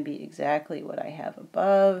 is going to be exactly what I have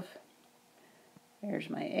above. There's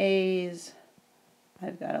my A's.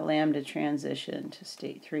 I've got a lambda transition to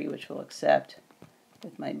state 3, which will accept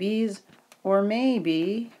with my B's. Or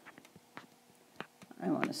maybe I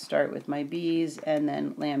want to start with my B's and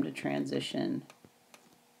then lambda transition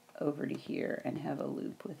over to here and have a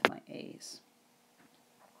loop with my A's.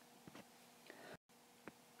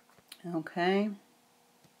 Okay.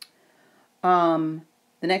 The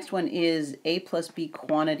next one is A plus B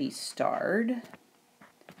quantity starred.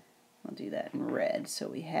 I'll do that in red. So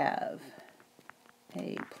we have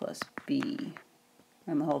A plus B.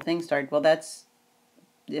 And the whole thing started. Well, that's,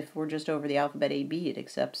 if we're just over the alphabet A, B, it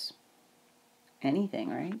accepts anything,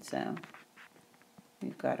 right? So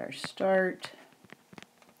we've got our start.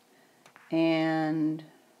 And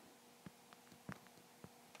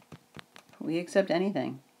we accept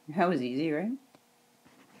anything. That was easy, right?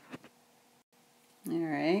 All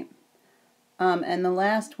right. And the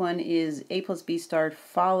last one is A plus B starred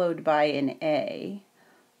followed by an A.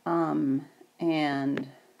 And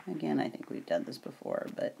again, I think we've done this before,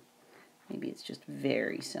 but maybe it's just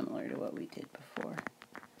very similar to what we did before.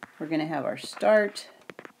 We're going to have our start,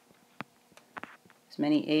 as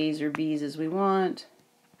many A's or B's as we want,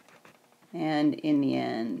 and in the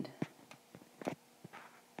end,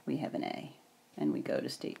 we have an A, and we go to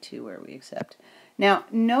state 2 where we accept. Now,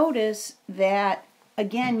 notice that,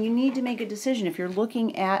 again, you need to make a decision. If you're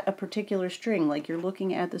looking at a particular string, like you're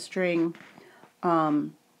looking at the string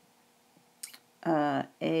A,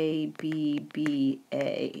 B, B,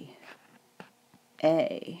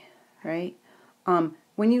 A, right?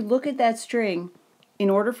 When you look at that string, in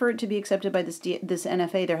order for it to be accepted by this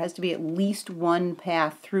NFA, there has to be at least one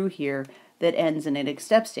path through here that ends in an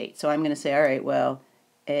accept state. So I'm going to say, all right, well,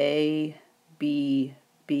 A, B,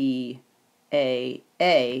 B,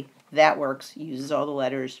 A, that works, uses all the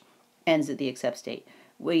letters, ends at the accept state.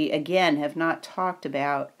 We, again, have not talked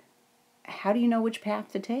about how do you know which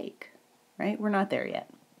path to take, right? We're not there yet.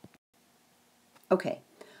 Okay,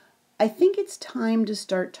 I think it's time to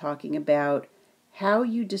start talking about how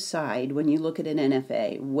you decide when you look at an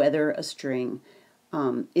NFA whether a string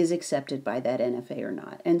is accepted by that NFA or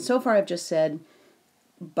not. And so far I've just said,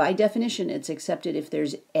 by definition, it's accepted if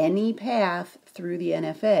there's any path through the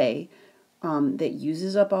NFA that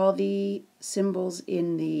uses up all the symbols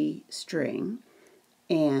in the string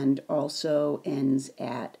and also ends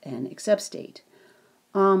at an accept state.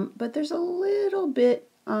 But there's a little bit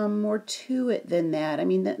more to it than that. I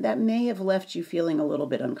mean, that may have left you feeling a little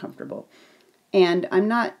bit uncomfortable. And I'm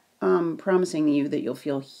not promising you that you'll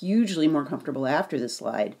feel hugely more comfortable after this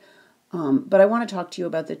slide, but I want to talk to you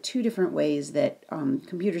about the two different ways that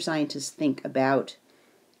computer scientists think about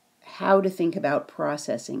how to think about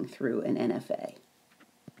processing through an NFA.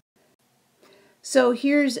 So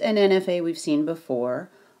here's an NFA we've seen before.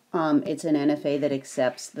 It's an NFA that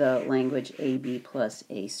accepts the language AB plus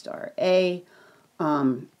A star A.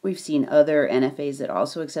 We've seen other NFAs that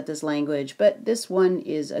also accept this language, but this one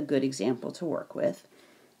is a good example to work with.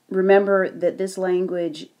 Remember that this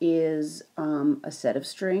language is a set of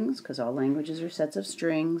strings, because all languages are sets of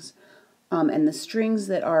strings, and the strings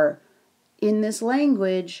that are in this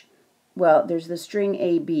language, well, there's the string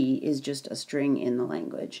AB is just a string in the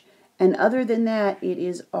language. And other than that, it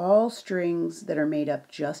is all strings that are made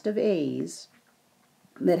up just of A's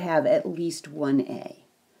that have at least one A,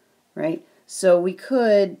 right? So we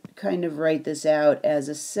could kind of write this out as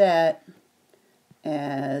a set,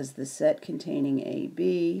 as the set containing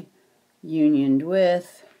AB unioned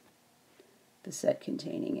with the set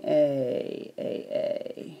containing A,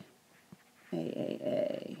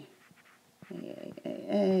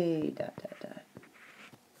 dot, dot, dot.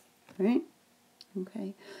 Right?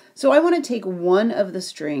 Okay. So I want to take one of the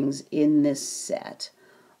strings in this set.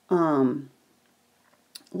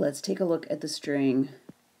 Let's take a look at the string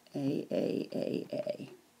A.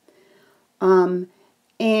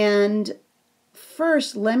 And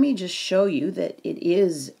first, let me just show you that it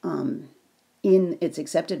is it's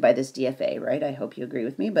accepted by this DFA, right? I hope you agree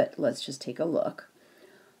with me, but let's just take a look.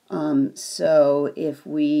 So if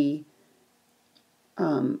we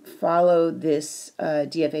follow this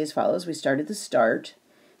DFA as follows, we start at the start,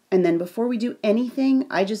 and then before we do anything,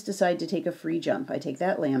 I just decide to take a free jump. I take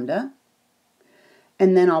that lambda,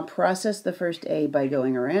 and then I'll process the first A by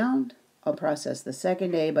going around. I'll process the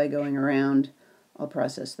second A by going around. I'll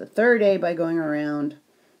process the third A by going around.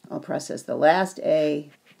 I'll process the last A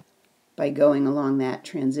by going along that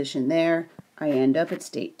transition there. I end up at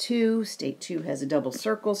state 2. State 2 has a double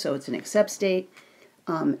circle, so it's an accept state.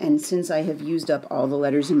 And since I have used up all the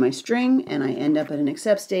letters in my string and I end up at an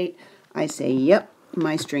accept state, I say, yep,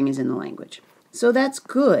 my string is in the language. So that's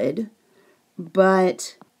good,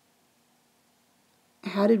 but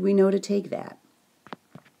how did we know to take that?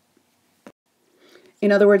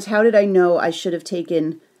 In other words, how did I know I should have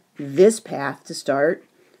taken this path to start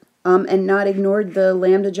and not ignored the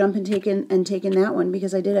lambda jump and taken that one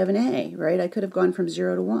because I did have an A, right? I could have gone from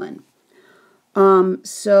 0 to 1.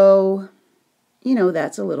 So, you know,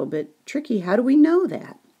 that's a little bit tricky. How do we know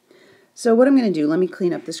that? So what I'm going to do, let me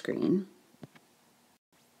clean up the screen.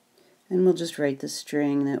 And we'll just write the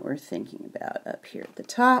string that we're thinking about up here at the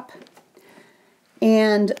top.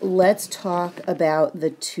 And let's talk about the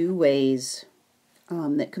two ways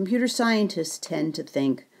that computer scientists tend to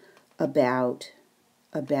think about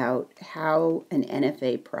how an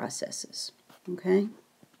NFA processes. Okay?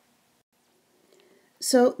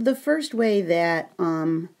 So the first way that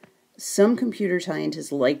some computer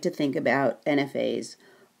scientists like to think about NFAs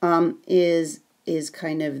is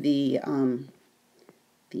kind of the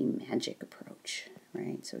magic approach,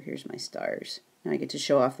 right? So here's my stars. Now I get to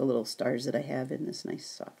show off the little stars that I have in this nice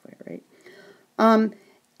software, right?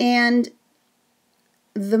 And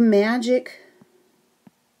the magic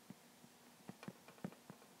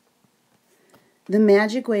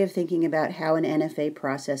way of thinking about how an NFA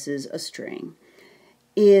processes a string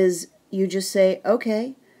is you just say,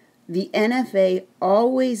 okay, the NFA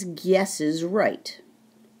always guesses right.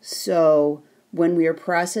 So when we are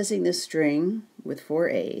processing this string with 4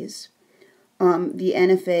 A's, the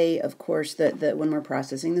NFA, of course, when we're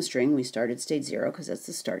processing the string, we start at state 0 because that's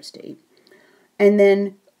the start state. And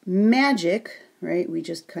then magic, right, we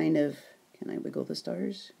just kind of, can I wiggle the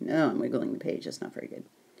stars? No, I'm wiggling the page. That's not very good.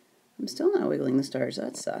 I'm still not wiggling the stars.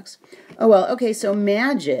 That sucks. Oh, well, okay, so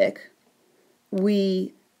magic,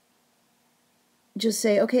 we just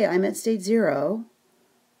say, okay, I'm at state 0.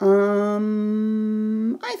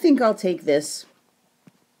 I think I'll take this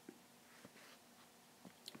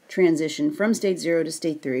transition from state 0 to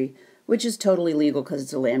state 3, which is totally legal because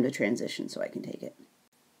it's a lambda transition, so I can take it.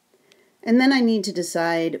 And then I need to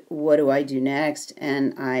decide what do I do next,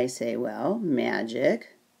 and I say, well,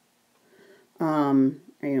 magic.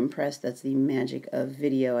 Are you impressed? That's the magic of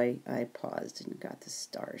video. I paused and got the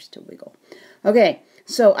stars to wiggle. Okay,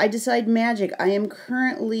 so I decide magic. I am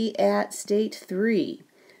currently at state 3,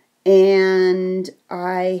 and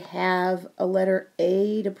I have a letter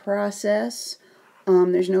A to process.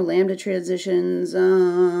 There's no lambda transitions.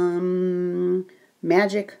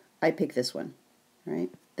 Magic, I pick this one, right?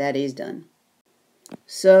 That A's done.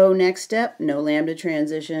 So next step, no lambda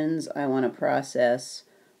transitions. I want to process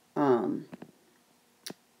the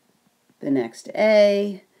next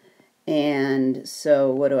A. And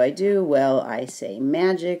so what do? Well, I say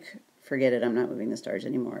magic. Forget it, I'm not moving the stars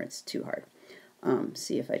anymore. It's too hard.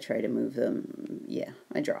 See if I try to move them. Yeah,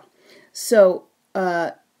 I draw. So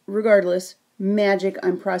regardless, magic,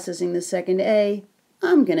 I'm processing the second A.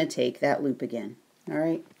 I'm going to take that loop again. All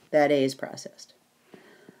right, that A is processed.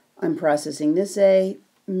 I'm processing this A.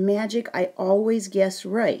 Magic, I always guess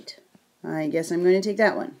right. I guess I'm going to take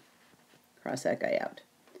that one. Cross that guy out.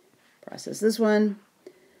 Process this one.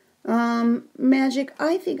 Magic,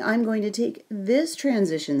 I think I'm going to take this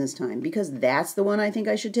transition this time because that's the one I think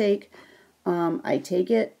I should take. I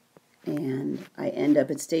take it and I end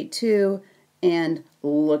up at state 2. And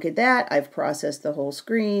look at that, I've processed the whole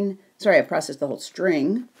screen. Sorry, I've processed the whole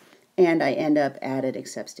string, and I end up at an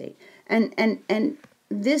accept state. And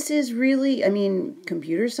this is really, I mean,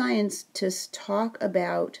 computer scientists talk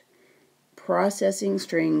about processing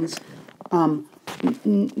strings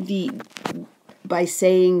by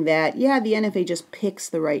saying that, yeah, the NFA just picks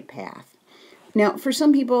the right path. Now, for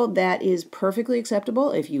some people, that is perfectly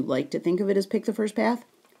acceptable. If you like to think of it as pick the first path,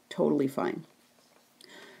 totally fine.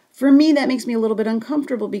 For me, that makes me a little bit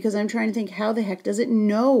uncomfortable because I'm trying to think, how the heck does it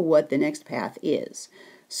know what the next path is?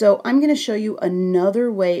 So I'm going to show you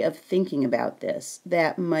another way of thinking about this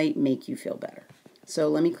that might make you feel better. So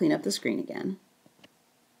let me clean up the screen again.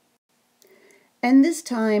 And this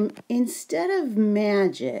time, instead of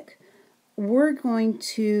magic, we're going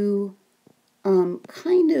to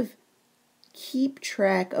kind of keep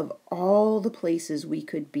track of all the places we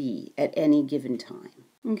could be at any given time.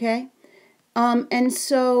 Okay? And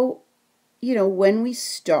so, you know, when we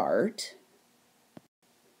start,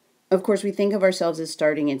 of course, we think of ourselves as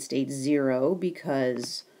starting at state 0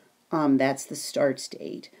 because that's the start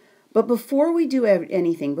state. But before we do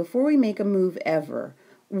anything, before we make a move ever,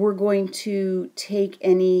 we're going to take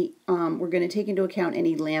into account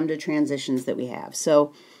any lambda transitions that we have.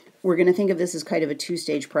 So we're going to think of this as kind of a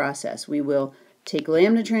two-stage process. We will take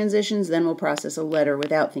lambda transitions, then we'll process a letter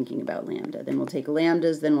without thinking about lambda. Then we'll take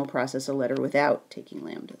lambdas, then we'll process a letter without taking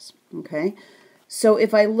lambdas. Okay? So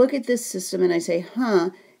if I look at this system and I say,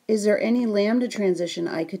 is there any lambda transition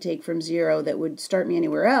I could take from 0 that would start me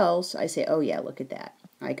anywhere else? I say, oh yeah, look at that.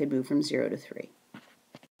 I could move from 0 to 3.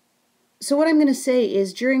 So what I'm going to say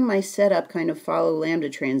is during my setup kind of follow lambda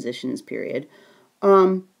transitions period,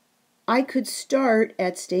 I could start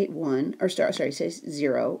at state 1, or say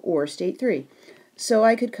 0 or state 3. So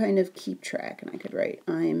I could kind of keep track, and I could write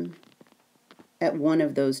I'm at one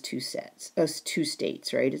of those two states,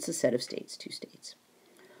 right? It's a set of states, 2 states.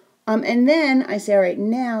 And then I say, all right,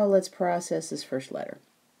 now let's process this first letter.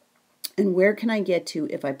 And where can I get to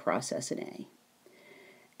if I process an A?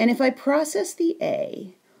 And if I process the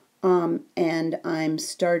A, and I'm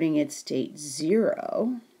starting at state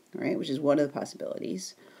 0, right, which is one of the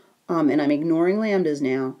possibilities, and I'm ignoring lambdas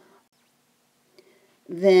now,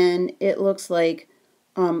 then it looks like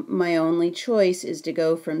my only choice is to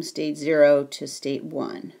go from state 0 to state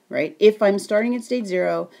 1, right? If I'm starting at state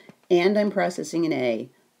 0 and I'm processing an A,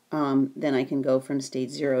 then I can go from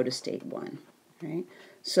state 0 to state 1, right?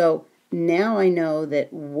 So now I know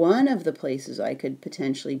that one of the places I could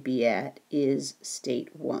potentially be at is state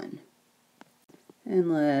 1.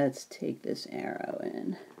 And let's take this arrow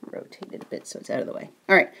and rotate it a bit so it's out of the way.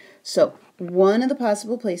 All right, so one of the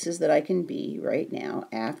possible places that I can be right now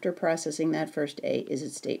after processing that first A is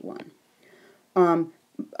at state 1.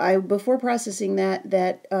 Before processing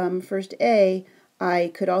that first A,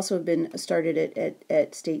 I could also have been started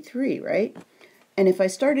at state 3, right? And if I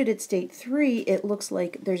started at state 3, it looks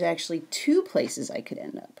like there's actually 2 places I could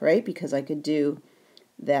end up, right? Because I could do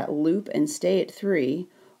that loop and stay at 3,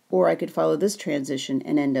 or I could follow this transition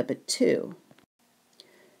and end up at 2.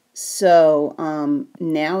 So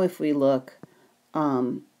now if we look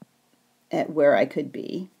at where I could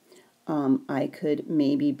be, I could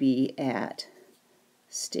maybe be at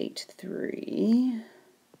state 3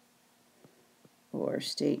 or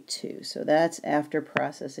state 2. So that's after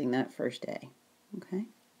processing that first A. Okay.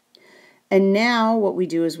 And now what we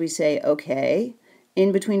do is we say, okay,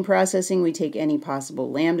 in between processing we take any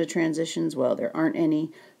possible lambda transitions. Well, there aren't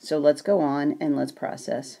any, so let's go on and let's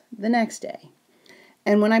process the next A.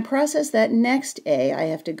 And when I process that next A, I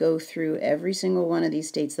have to go through every single one of these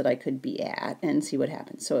states that I could be at and see what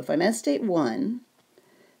happens. So if I'm at state 1,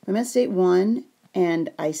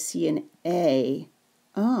 and I see an A,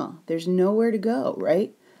 there's nowhere to go,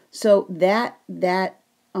 right? So that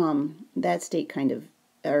state kind of,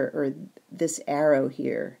 or this arrow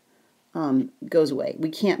here, goes away. We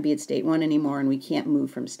can't be at state 1 anymore, and we can't move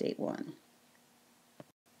from state 1.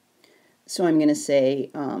 So I'm going to say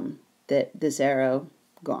that this arrow,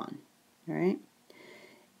 gone. All right.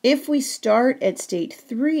 If we start at state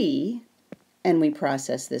 3 and we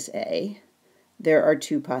process this A, there are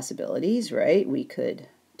 2 possibilities, right? We could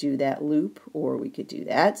do that loop, or we could do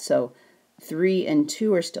that. So 3 and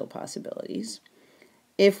 2 are still possibilities.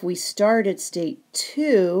 If we start at state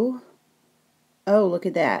 2, oh, look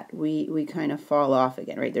at that. We kind of fall off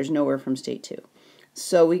again, right? There's nowhere from state 2.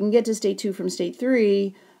 So we can get to state 2 from state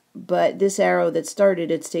 3, but this arrow that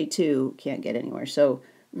started at state 2 can't get anywhere. So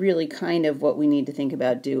really kind of what we need to think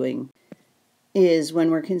about doing is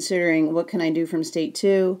when we're considering what can I do from state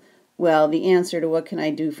 2, well, the answer to what can I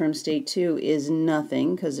do from state 2 is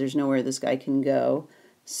nothing, because there's nowhere this guy can go.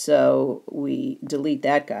 So we delete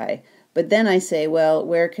that guy. But then I say, well,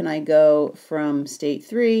 where can I go from state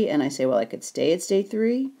 3? And I say, well, I could stay at state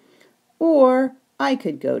 3, or I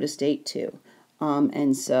could go to state 2.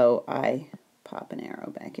 And so I pop an arrow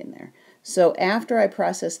back in there. So after I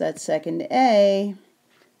process that second A,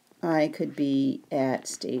 I could be at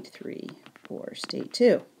state 3 or state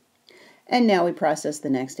 2. And now we process the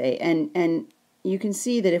next A. And you can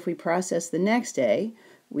see that if we process the next A,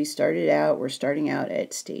 we're starting out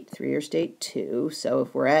at state 3 or state 2. So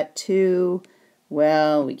if we're at 2,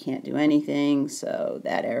 well, we can't do anything, so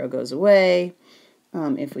that arrow goes away.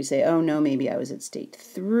 If we say, oh no, maybe I was at state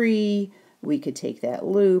 3, we could take that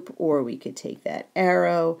loop, or we could take that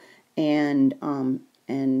arrow, and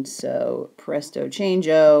so presto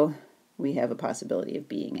changeo, we have a possibility of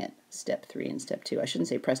being at step 3 and step 2. I shouldn't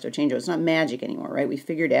say presto changeo, it's not magic anymore, right? We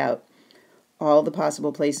figured out all the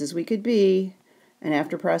possible places we could be, and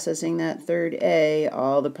after processing that third A,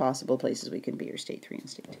 all the possible places we could be are state 3 and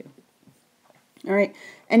state 2. All right,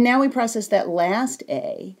 and now we process that last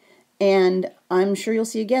A, and I'm sure you'll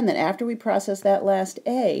see again that after we process that last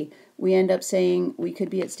A, we end up saying we could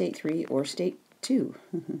be at state 3 or state 2.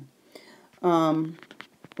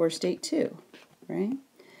 Or state 2, right?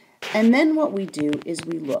 And then what we do is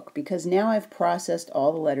we look, because now I've processed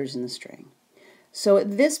all the letters in the string. So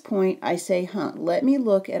at this point, I say, let me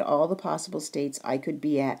look at all the possible states I could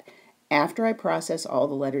be at after I process all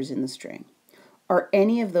the letters in the string. Are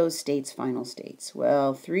any of those states final states?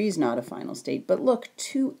 Well, 3 is not a final state, but look,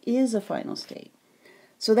 2 is a final state.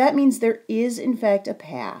 So that means there is, in fact, a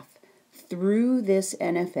path through this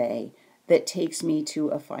NFA that takes me to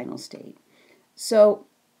a final state. So,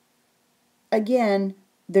 again,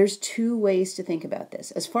 there's 2 ways to think about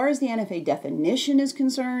this. As far as the NFA definition is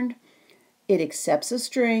concerned, it accepts a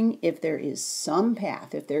string if there is some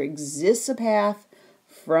path, if there exists a path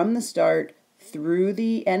from the start through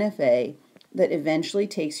the NFA that eventually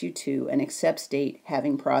takes you to an accept state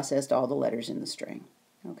having processed all the letters in the string.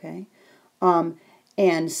 Okay?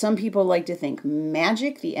 And some people like to think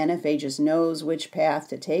magic, the NFA just knows which path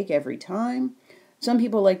to take every time. Some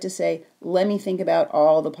people like to say, let me think about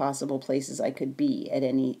all the possible places I could be at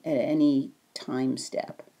any time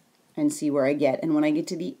step and see where I get. And when I get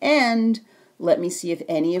to the end, let me see if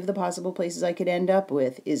any of the possible places I could end up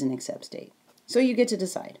with is an accept state. So you get to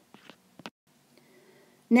decide.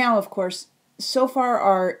 Now, of course, so far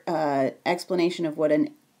our explanation of what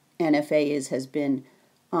an NFA is has been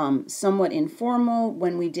somewhat informal.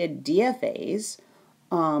 When we did DFAs,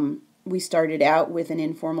 we started out with an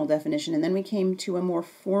informal definition, and then we came to a more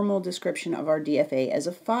formal description of our DFA as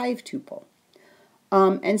a 5-tuple.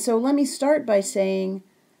 And so let me start by saying,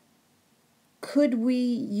 could we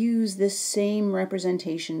use this same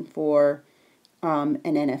representation for an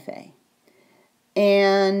NFA?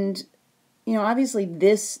 And, you know, obviously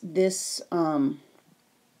this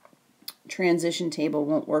transition table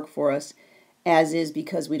won't work for us as is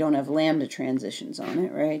because we don't have lambda transitions on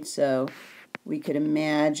it, right? So we could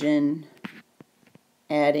imagine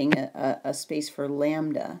adding a space for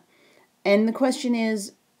lambda. And the question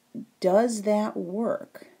is, does that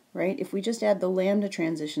work, right? If we just add the lambda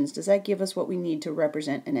transitions, does that give us what we need to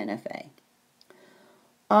represent an NFA?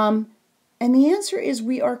 And the answer is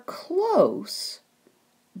we are close,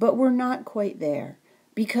 but we're not quite there.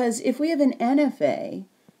 Because if we have an NFA,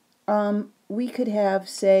 we could have,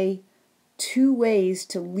 say, 2 ways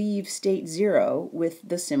to leave state 0 with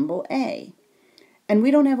the symbol A. And we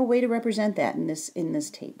don't have a way to represent that in this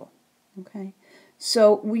table. Okay?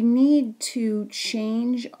 So we need to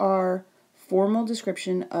change our formal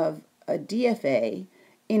description of a DFA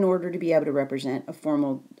in order to be able to represent a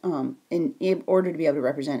formal, in order to be able to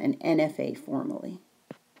represent an NFA formally.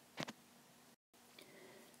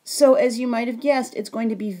 So as you might have guessed, it's going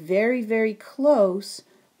to be very, very close,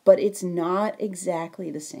 but it's not exactly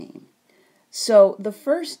the same. So the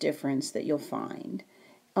first difference that you'll find,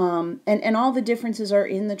 and all the differences are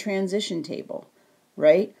in the transition table,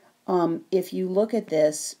 right? If you look at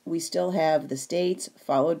this, we still have the states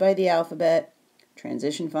followed by the alphabet,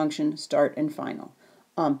 transition function, start, and final.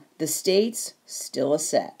 The states, still a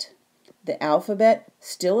set. The alphabet,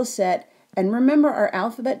 still a set. And remember, our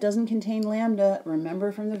alphabet doesn't contain lambda.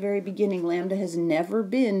 Remember from the very beginning, lambda has never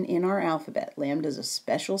been in our alphabet. Lambda is a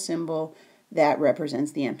special symbol that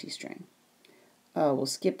represents the empty string. We'll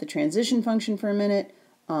skip the transition function for a minute.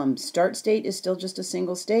 Start state is still just a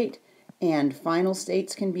single state, and final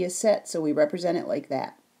states can be a set, so we represent it like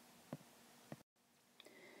that.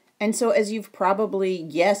 And so as you've probably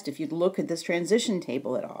guessed, if you look at this transition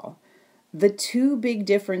table at all, the 2 big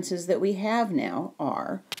differences that we have now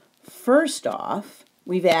are, first off,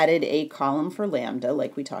 we've added a column for lambda,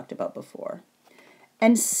 like we talked about before.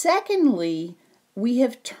 And secondly,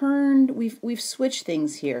 we've switched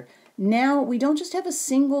things here. Now, we don't just have a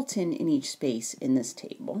singleton in each space in this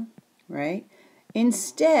table, right?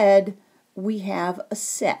 Instead, we have a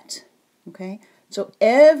set, okay? So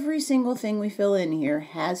every single thing we fill in here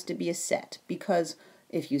has to be a set, because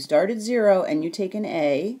if you start at 0 and you take an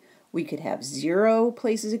A, we could have 0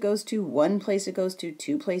 places it goes to, 1 place it goes to,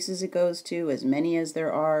 2 places it goes to, as many as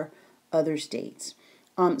there are other states.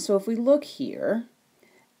 So if we look here,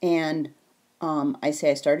 and I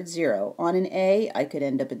say I start at 0, on an A, I could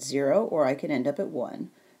end up at 0, or I could end up at 1.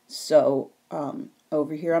 So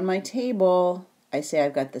over here on my table, I say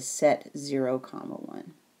I've got the set 0,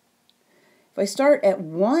 1. If I start at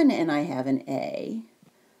 1 and I have an A,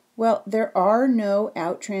 well, there are no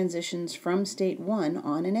out transitions from state 1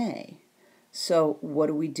 on an A. So what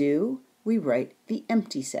do? We write the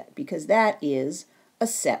empty set, because that is a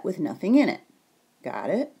set with nothing in it. Got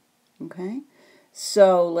it? Okay.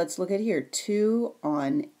 So let's look at here. 2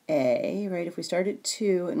 on A, right? If we start at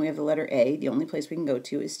 2 and we have the letter A, the only place we can go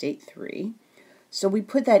to is state 3. So we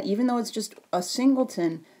put that, even though it's just a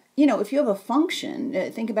singleton, you know, if you have a function,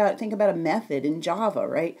 think about a method in Java,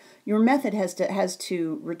 right? Your method has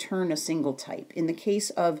to return a single type. In the case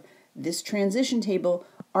of this transition table,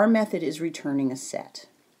 our method is returning a set.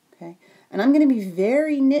 Okay? And I'm going to be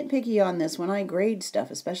very nitpicky on this when I grade stuff,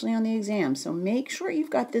 especially on the exam. So make sure you've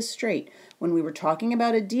got this straight. When we were talking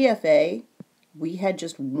about a DFA, we had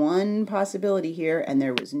just one possibility here, and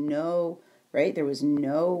there was no, right? There was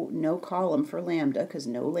no column for lambda because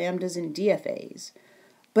no lambdas in DFAs.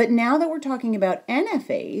 But now that we're talking about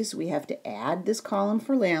NFAs, we have to add this column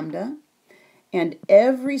for lambda, and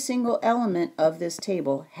every single element of this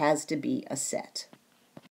table has to be a set.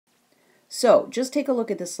 So just take a look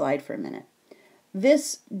at this slide for a minute.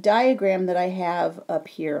 This diagram that I have up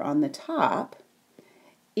here on the top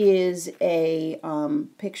is a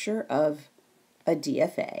picture of a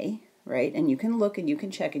DFA, right? And you can look and you can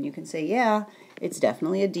check and you can say, yeah, it's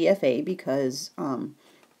definitely a DFA because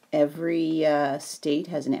every state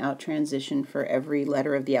has an out transition for every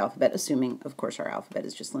letter of the alphabet, assuming, of course, our alphabet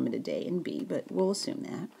is just limited to A and B, but we'll assume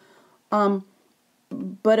that.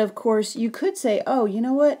 But of course, you could say, oh, you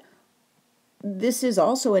know what? This is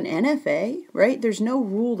also an NFA, right? There's no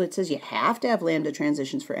rule that says you have to have lambda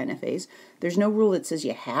transitions for NFAs. There's no rule that says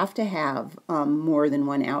you have to have more than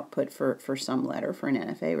one output for some letter for an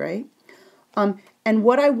NFA, right? And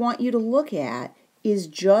what I want you to look at is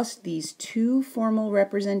just these two formal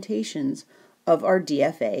representations of our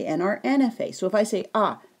DFA and our NFA. So if I say,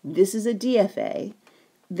 this is a DFA,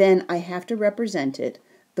 then I have to represent it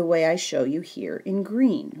the way I show you here in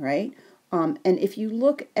green, right? And if you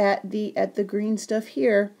look at the green stuff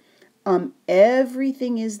here,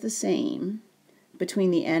 everything is the same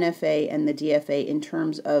between the NFA and the DFA in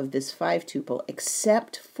terms of this 5-tuple,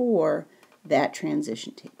 except for that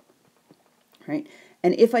transition table, right?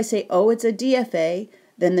 And if I say, oh, it's a DFA,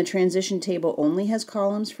 then the transition table only has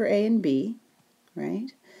columns for A and B,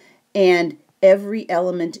 right? And every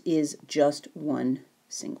element is just one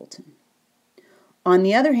singleton. On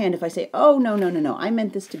the other hand, if I say, oh, no, I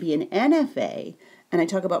meant this to be an NFA, and I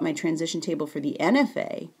talk about my transition table for the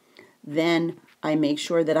NFA, then I make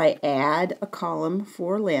sure that I add a column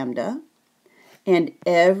for lambda, and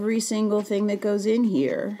every single thing that goes in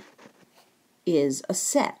here is a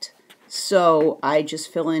set. So I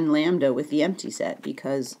just fill in lambda with the empty set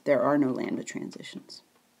because there are no lambda transitions,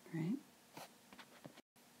 right?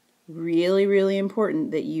 Really, really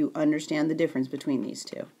important that you understand the difference between these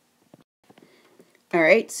two. All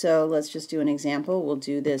right, so let's just do an example. We'll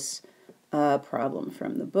do this problem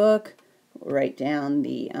from the book. We'll write down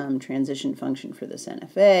the transition function for this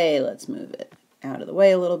NFA. Let's move it out of the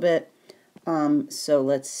way a little bit. So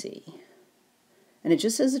let's see. And it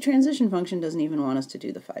just says the transition function doesn't even want us to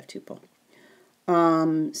do the 5-tuple.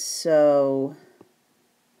 So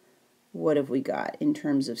what have we got? In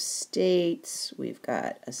terms of states, we've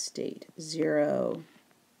got a state 0,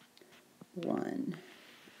 1,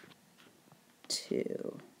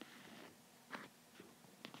 2,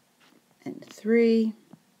 and 3,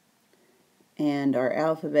 and our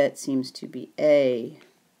alphabet seems to be A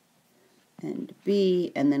and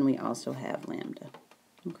B, and then we also have lambda,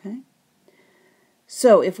 okay?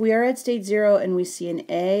 So if we are at state 0 and we see an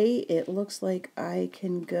A, it looks like I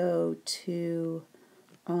can go to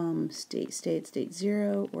state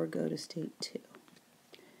 0 or go to state 2.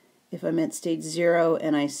 If I'm at state 0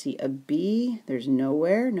 and I see a B, there's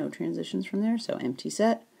nowhere, no transitions from there, so empty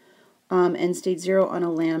set. And state 0 on a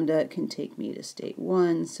lambda can take me to state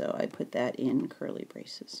 1, so I put that in curly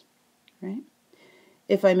braces, right?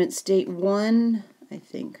 If I'm at state 1, I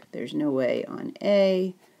think there's no way on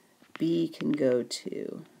A. B can go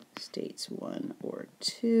to states 1 or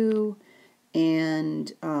 2,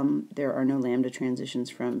 and there are no lambda transitions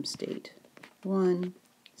from state 1,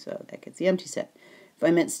 so that gets the empty set. If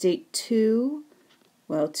I'm at state 2,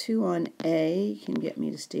 well, 2 on A can get me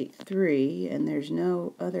to state 3, and there's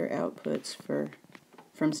no other outputs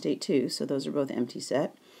from state 2, so those are both empty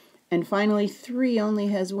set. And finally, 3 only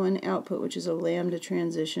has one output, which is a lambda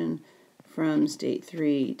transition from state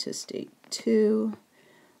 3 to state 2,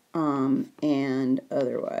 and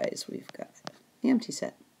otherwise we've got the empty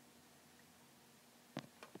set.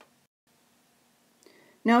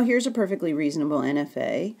 Now here's a perfectly reasonable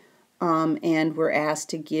NFA. And we're asked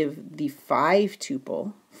to give the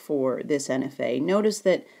 5-tuple for this NFA. Notice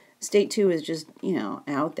that state 2 is just,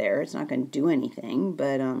 out there. It's not going to do anything,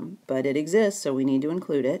 but it exists, so we need to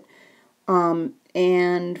include it.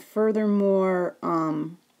 And furthermore,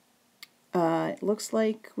 it looks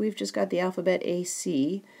like we've just got the alphabet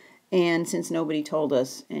AC, and since nobody told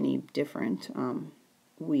us any different,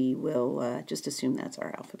 we will just assume that's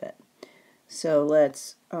our alphabet. So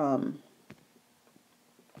let's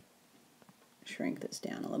shrink this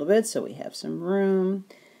down a little bit so we have some room.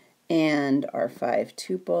 And our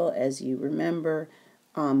 5-tuple, as you remember,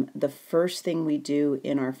 the first thing we do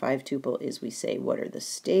in our 5-tuple is we say, what are the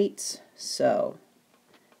states? So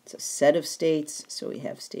It's a set of states, so we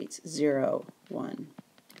have states 0, 1,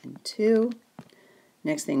 and 2.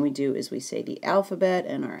 Next thing we do is we say the alphabet,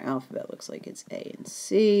 and our alphabet looks like it's A and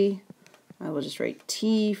C. I will just write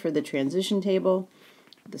T for the transition table.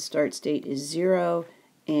 The start state is 0,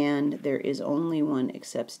 and there is only one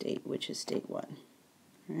except state, which is state 1.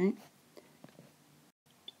 All right?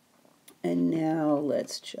 And now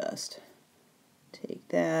let's just take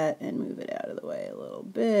that and move it out of the way a little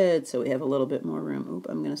bit so we have a little bit more room. Oop,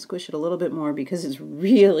 I'm going to squish it a little bit more because it's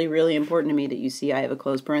really, really important to me that you see I have a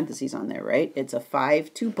closed parentheses on there, right? It's a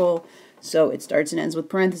 5 tuple, so it starts and ends with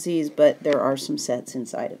parentheses, but there are some sets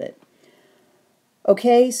inside of it.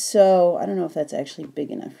 Okay, so I don't know if that's actually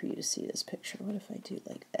big enough for you to see this picture. What if I do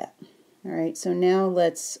like that? All right, so now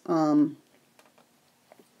let's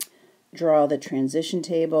draw the transition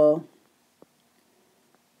table.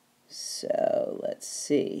 So let's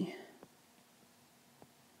see.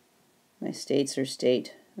 My states are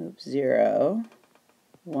state 0,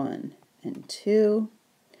 1, and 2.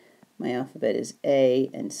 My alphabet is A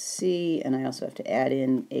and C, and I also have to add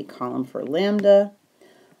in a column for lambda.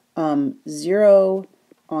 0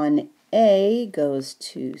 on A goes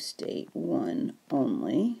to state 1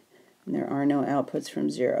 only, and there are no outputs from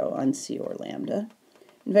 0 on C or lambda.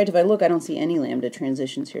 In fact, if I look, I don't see any lambda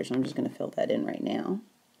transitions here, so I'm just going to fill that in right now.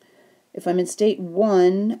 If I'm in state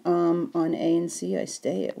 1 on A and C, I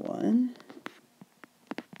stay at 1.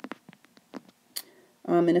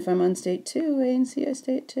 And if I'm on state 2, A and C, I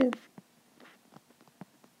stay at 2.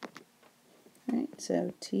 All right,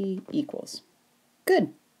 so T equals.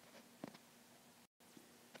 Good.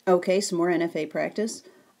 Okay, some more NFA practice.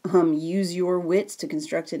 Use your wits to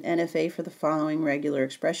construct an NFA for the following regular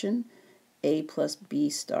expression. A plus B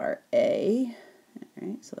star A. All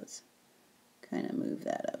right, so let's kind of move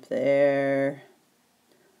that up there.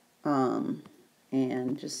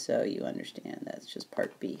 And just so you understand, that's just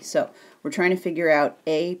part B. So we're trying to figure out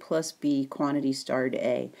A plus B quantity starred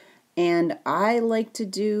A. And I like to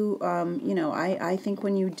do, you know, I think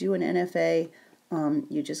when you do an NFA,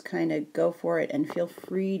 you just kind of go for it and feel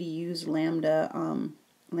free to use lambda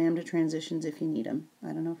transitions if you need them. I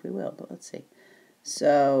don't know if we will, but let's see.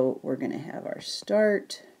 So we're going to have our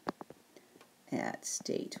start at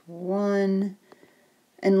state 1.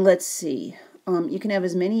 And let's see. You can have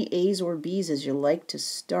as many A's or B's as you like to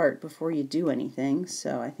start before you do anything.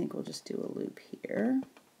 So I think we'll just do a loop here.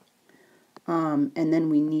 And then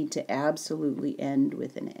we need to absolutely end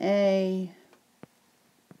with an A.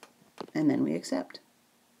 And then we accept.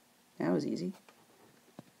 That was easy.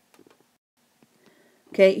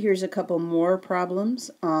 Okay, here's a couple more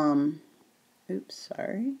problems. Oops,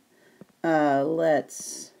 sorry.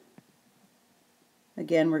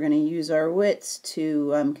 Again, we're going to use our wits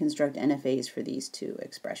to construct NFAs for these two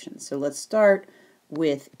expressions. So let's start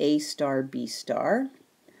with A star, B star.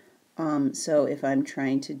 So if I'm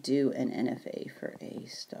trying to do an NFA for A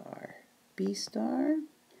star, B star,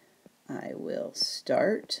 I will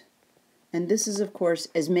start. And this is, of course,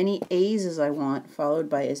 as many A's as I want, followed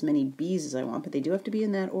by as many B's as I want, but they do have to be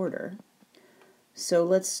in that order. So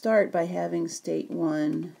let's start by having state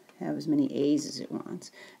 1 have as many A's as it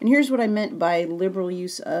wants. And here's what I meant by liberal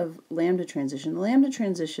use of lambda transition. The lambda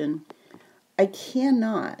transition, I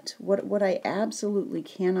cannot, what I absolutely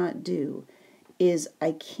cannot do is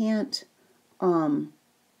I can't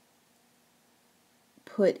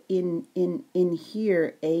put in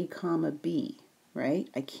here A comma B, right?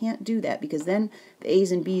 I can't do that because then the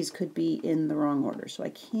A's and B's could be in the wrong order, so I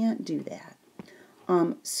can't do that.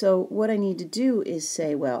 So what I need to do is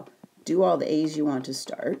say, well, do all the A's you want to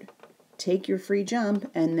start, take your free jump,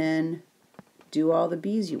 and then do all the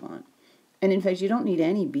B's you want. And in fact, you don't need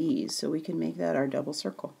any B's, so we can make that our double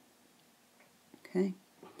circle. Okay.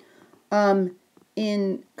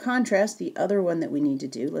 In contrast, the other one that we need to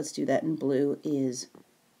do, let's do that in blue, is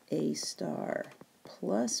A star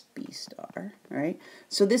plus B star, right?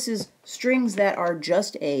 So this is strings that are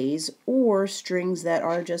just A's or strings that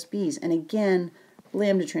are just B's. And again,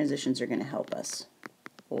 lambda transitions are going to help us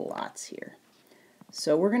lots here.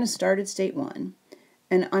 So we're going to start at state 1.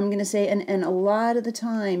 And I'm going to say, and a lot of the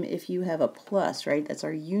time, if you have a plus, right, that's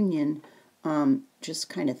our union, just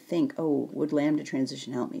kind of think, oh, would lambda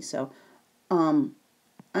transition help me? So I'm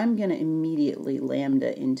going to immediately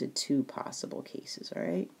lambda into 2 possible cases, all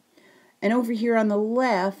right? And over here on the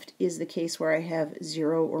left is the case where I have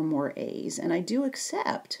 0 or more A's, and I do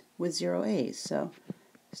accept with 0 A's. So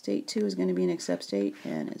state 2 is going to be an accept state,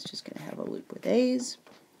 and it's just going to have a loop with A's.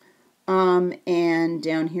 And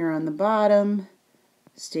down here on the bottom,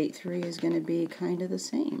 state 3 is going to be kind of the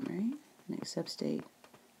same, right? An accept state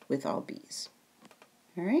with all B's.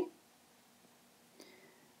 All right?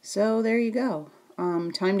 So there you go.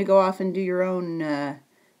 time to go off and do your own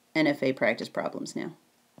NFA practice problems now.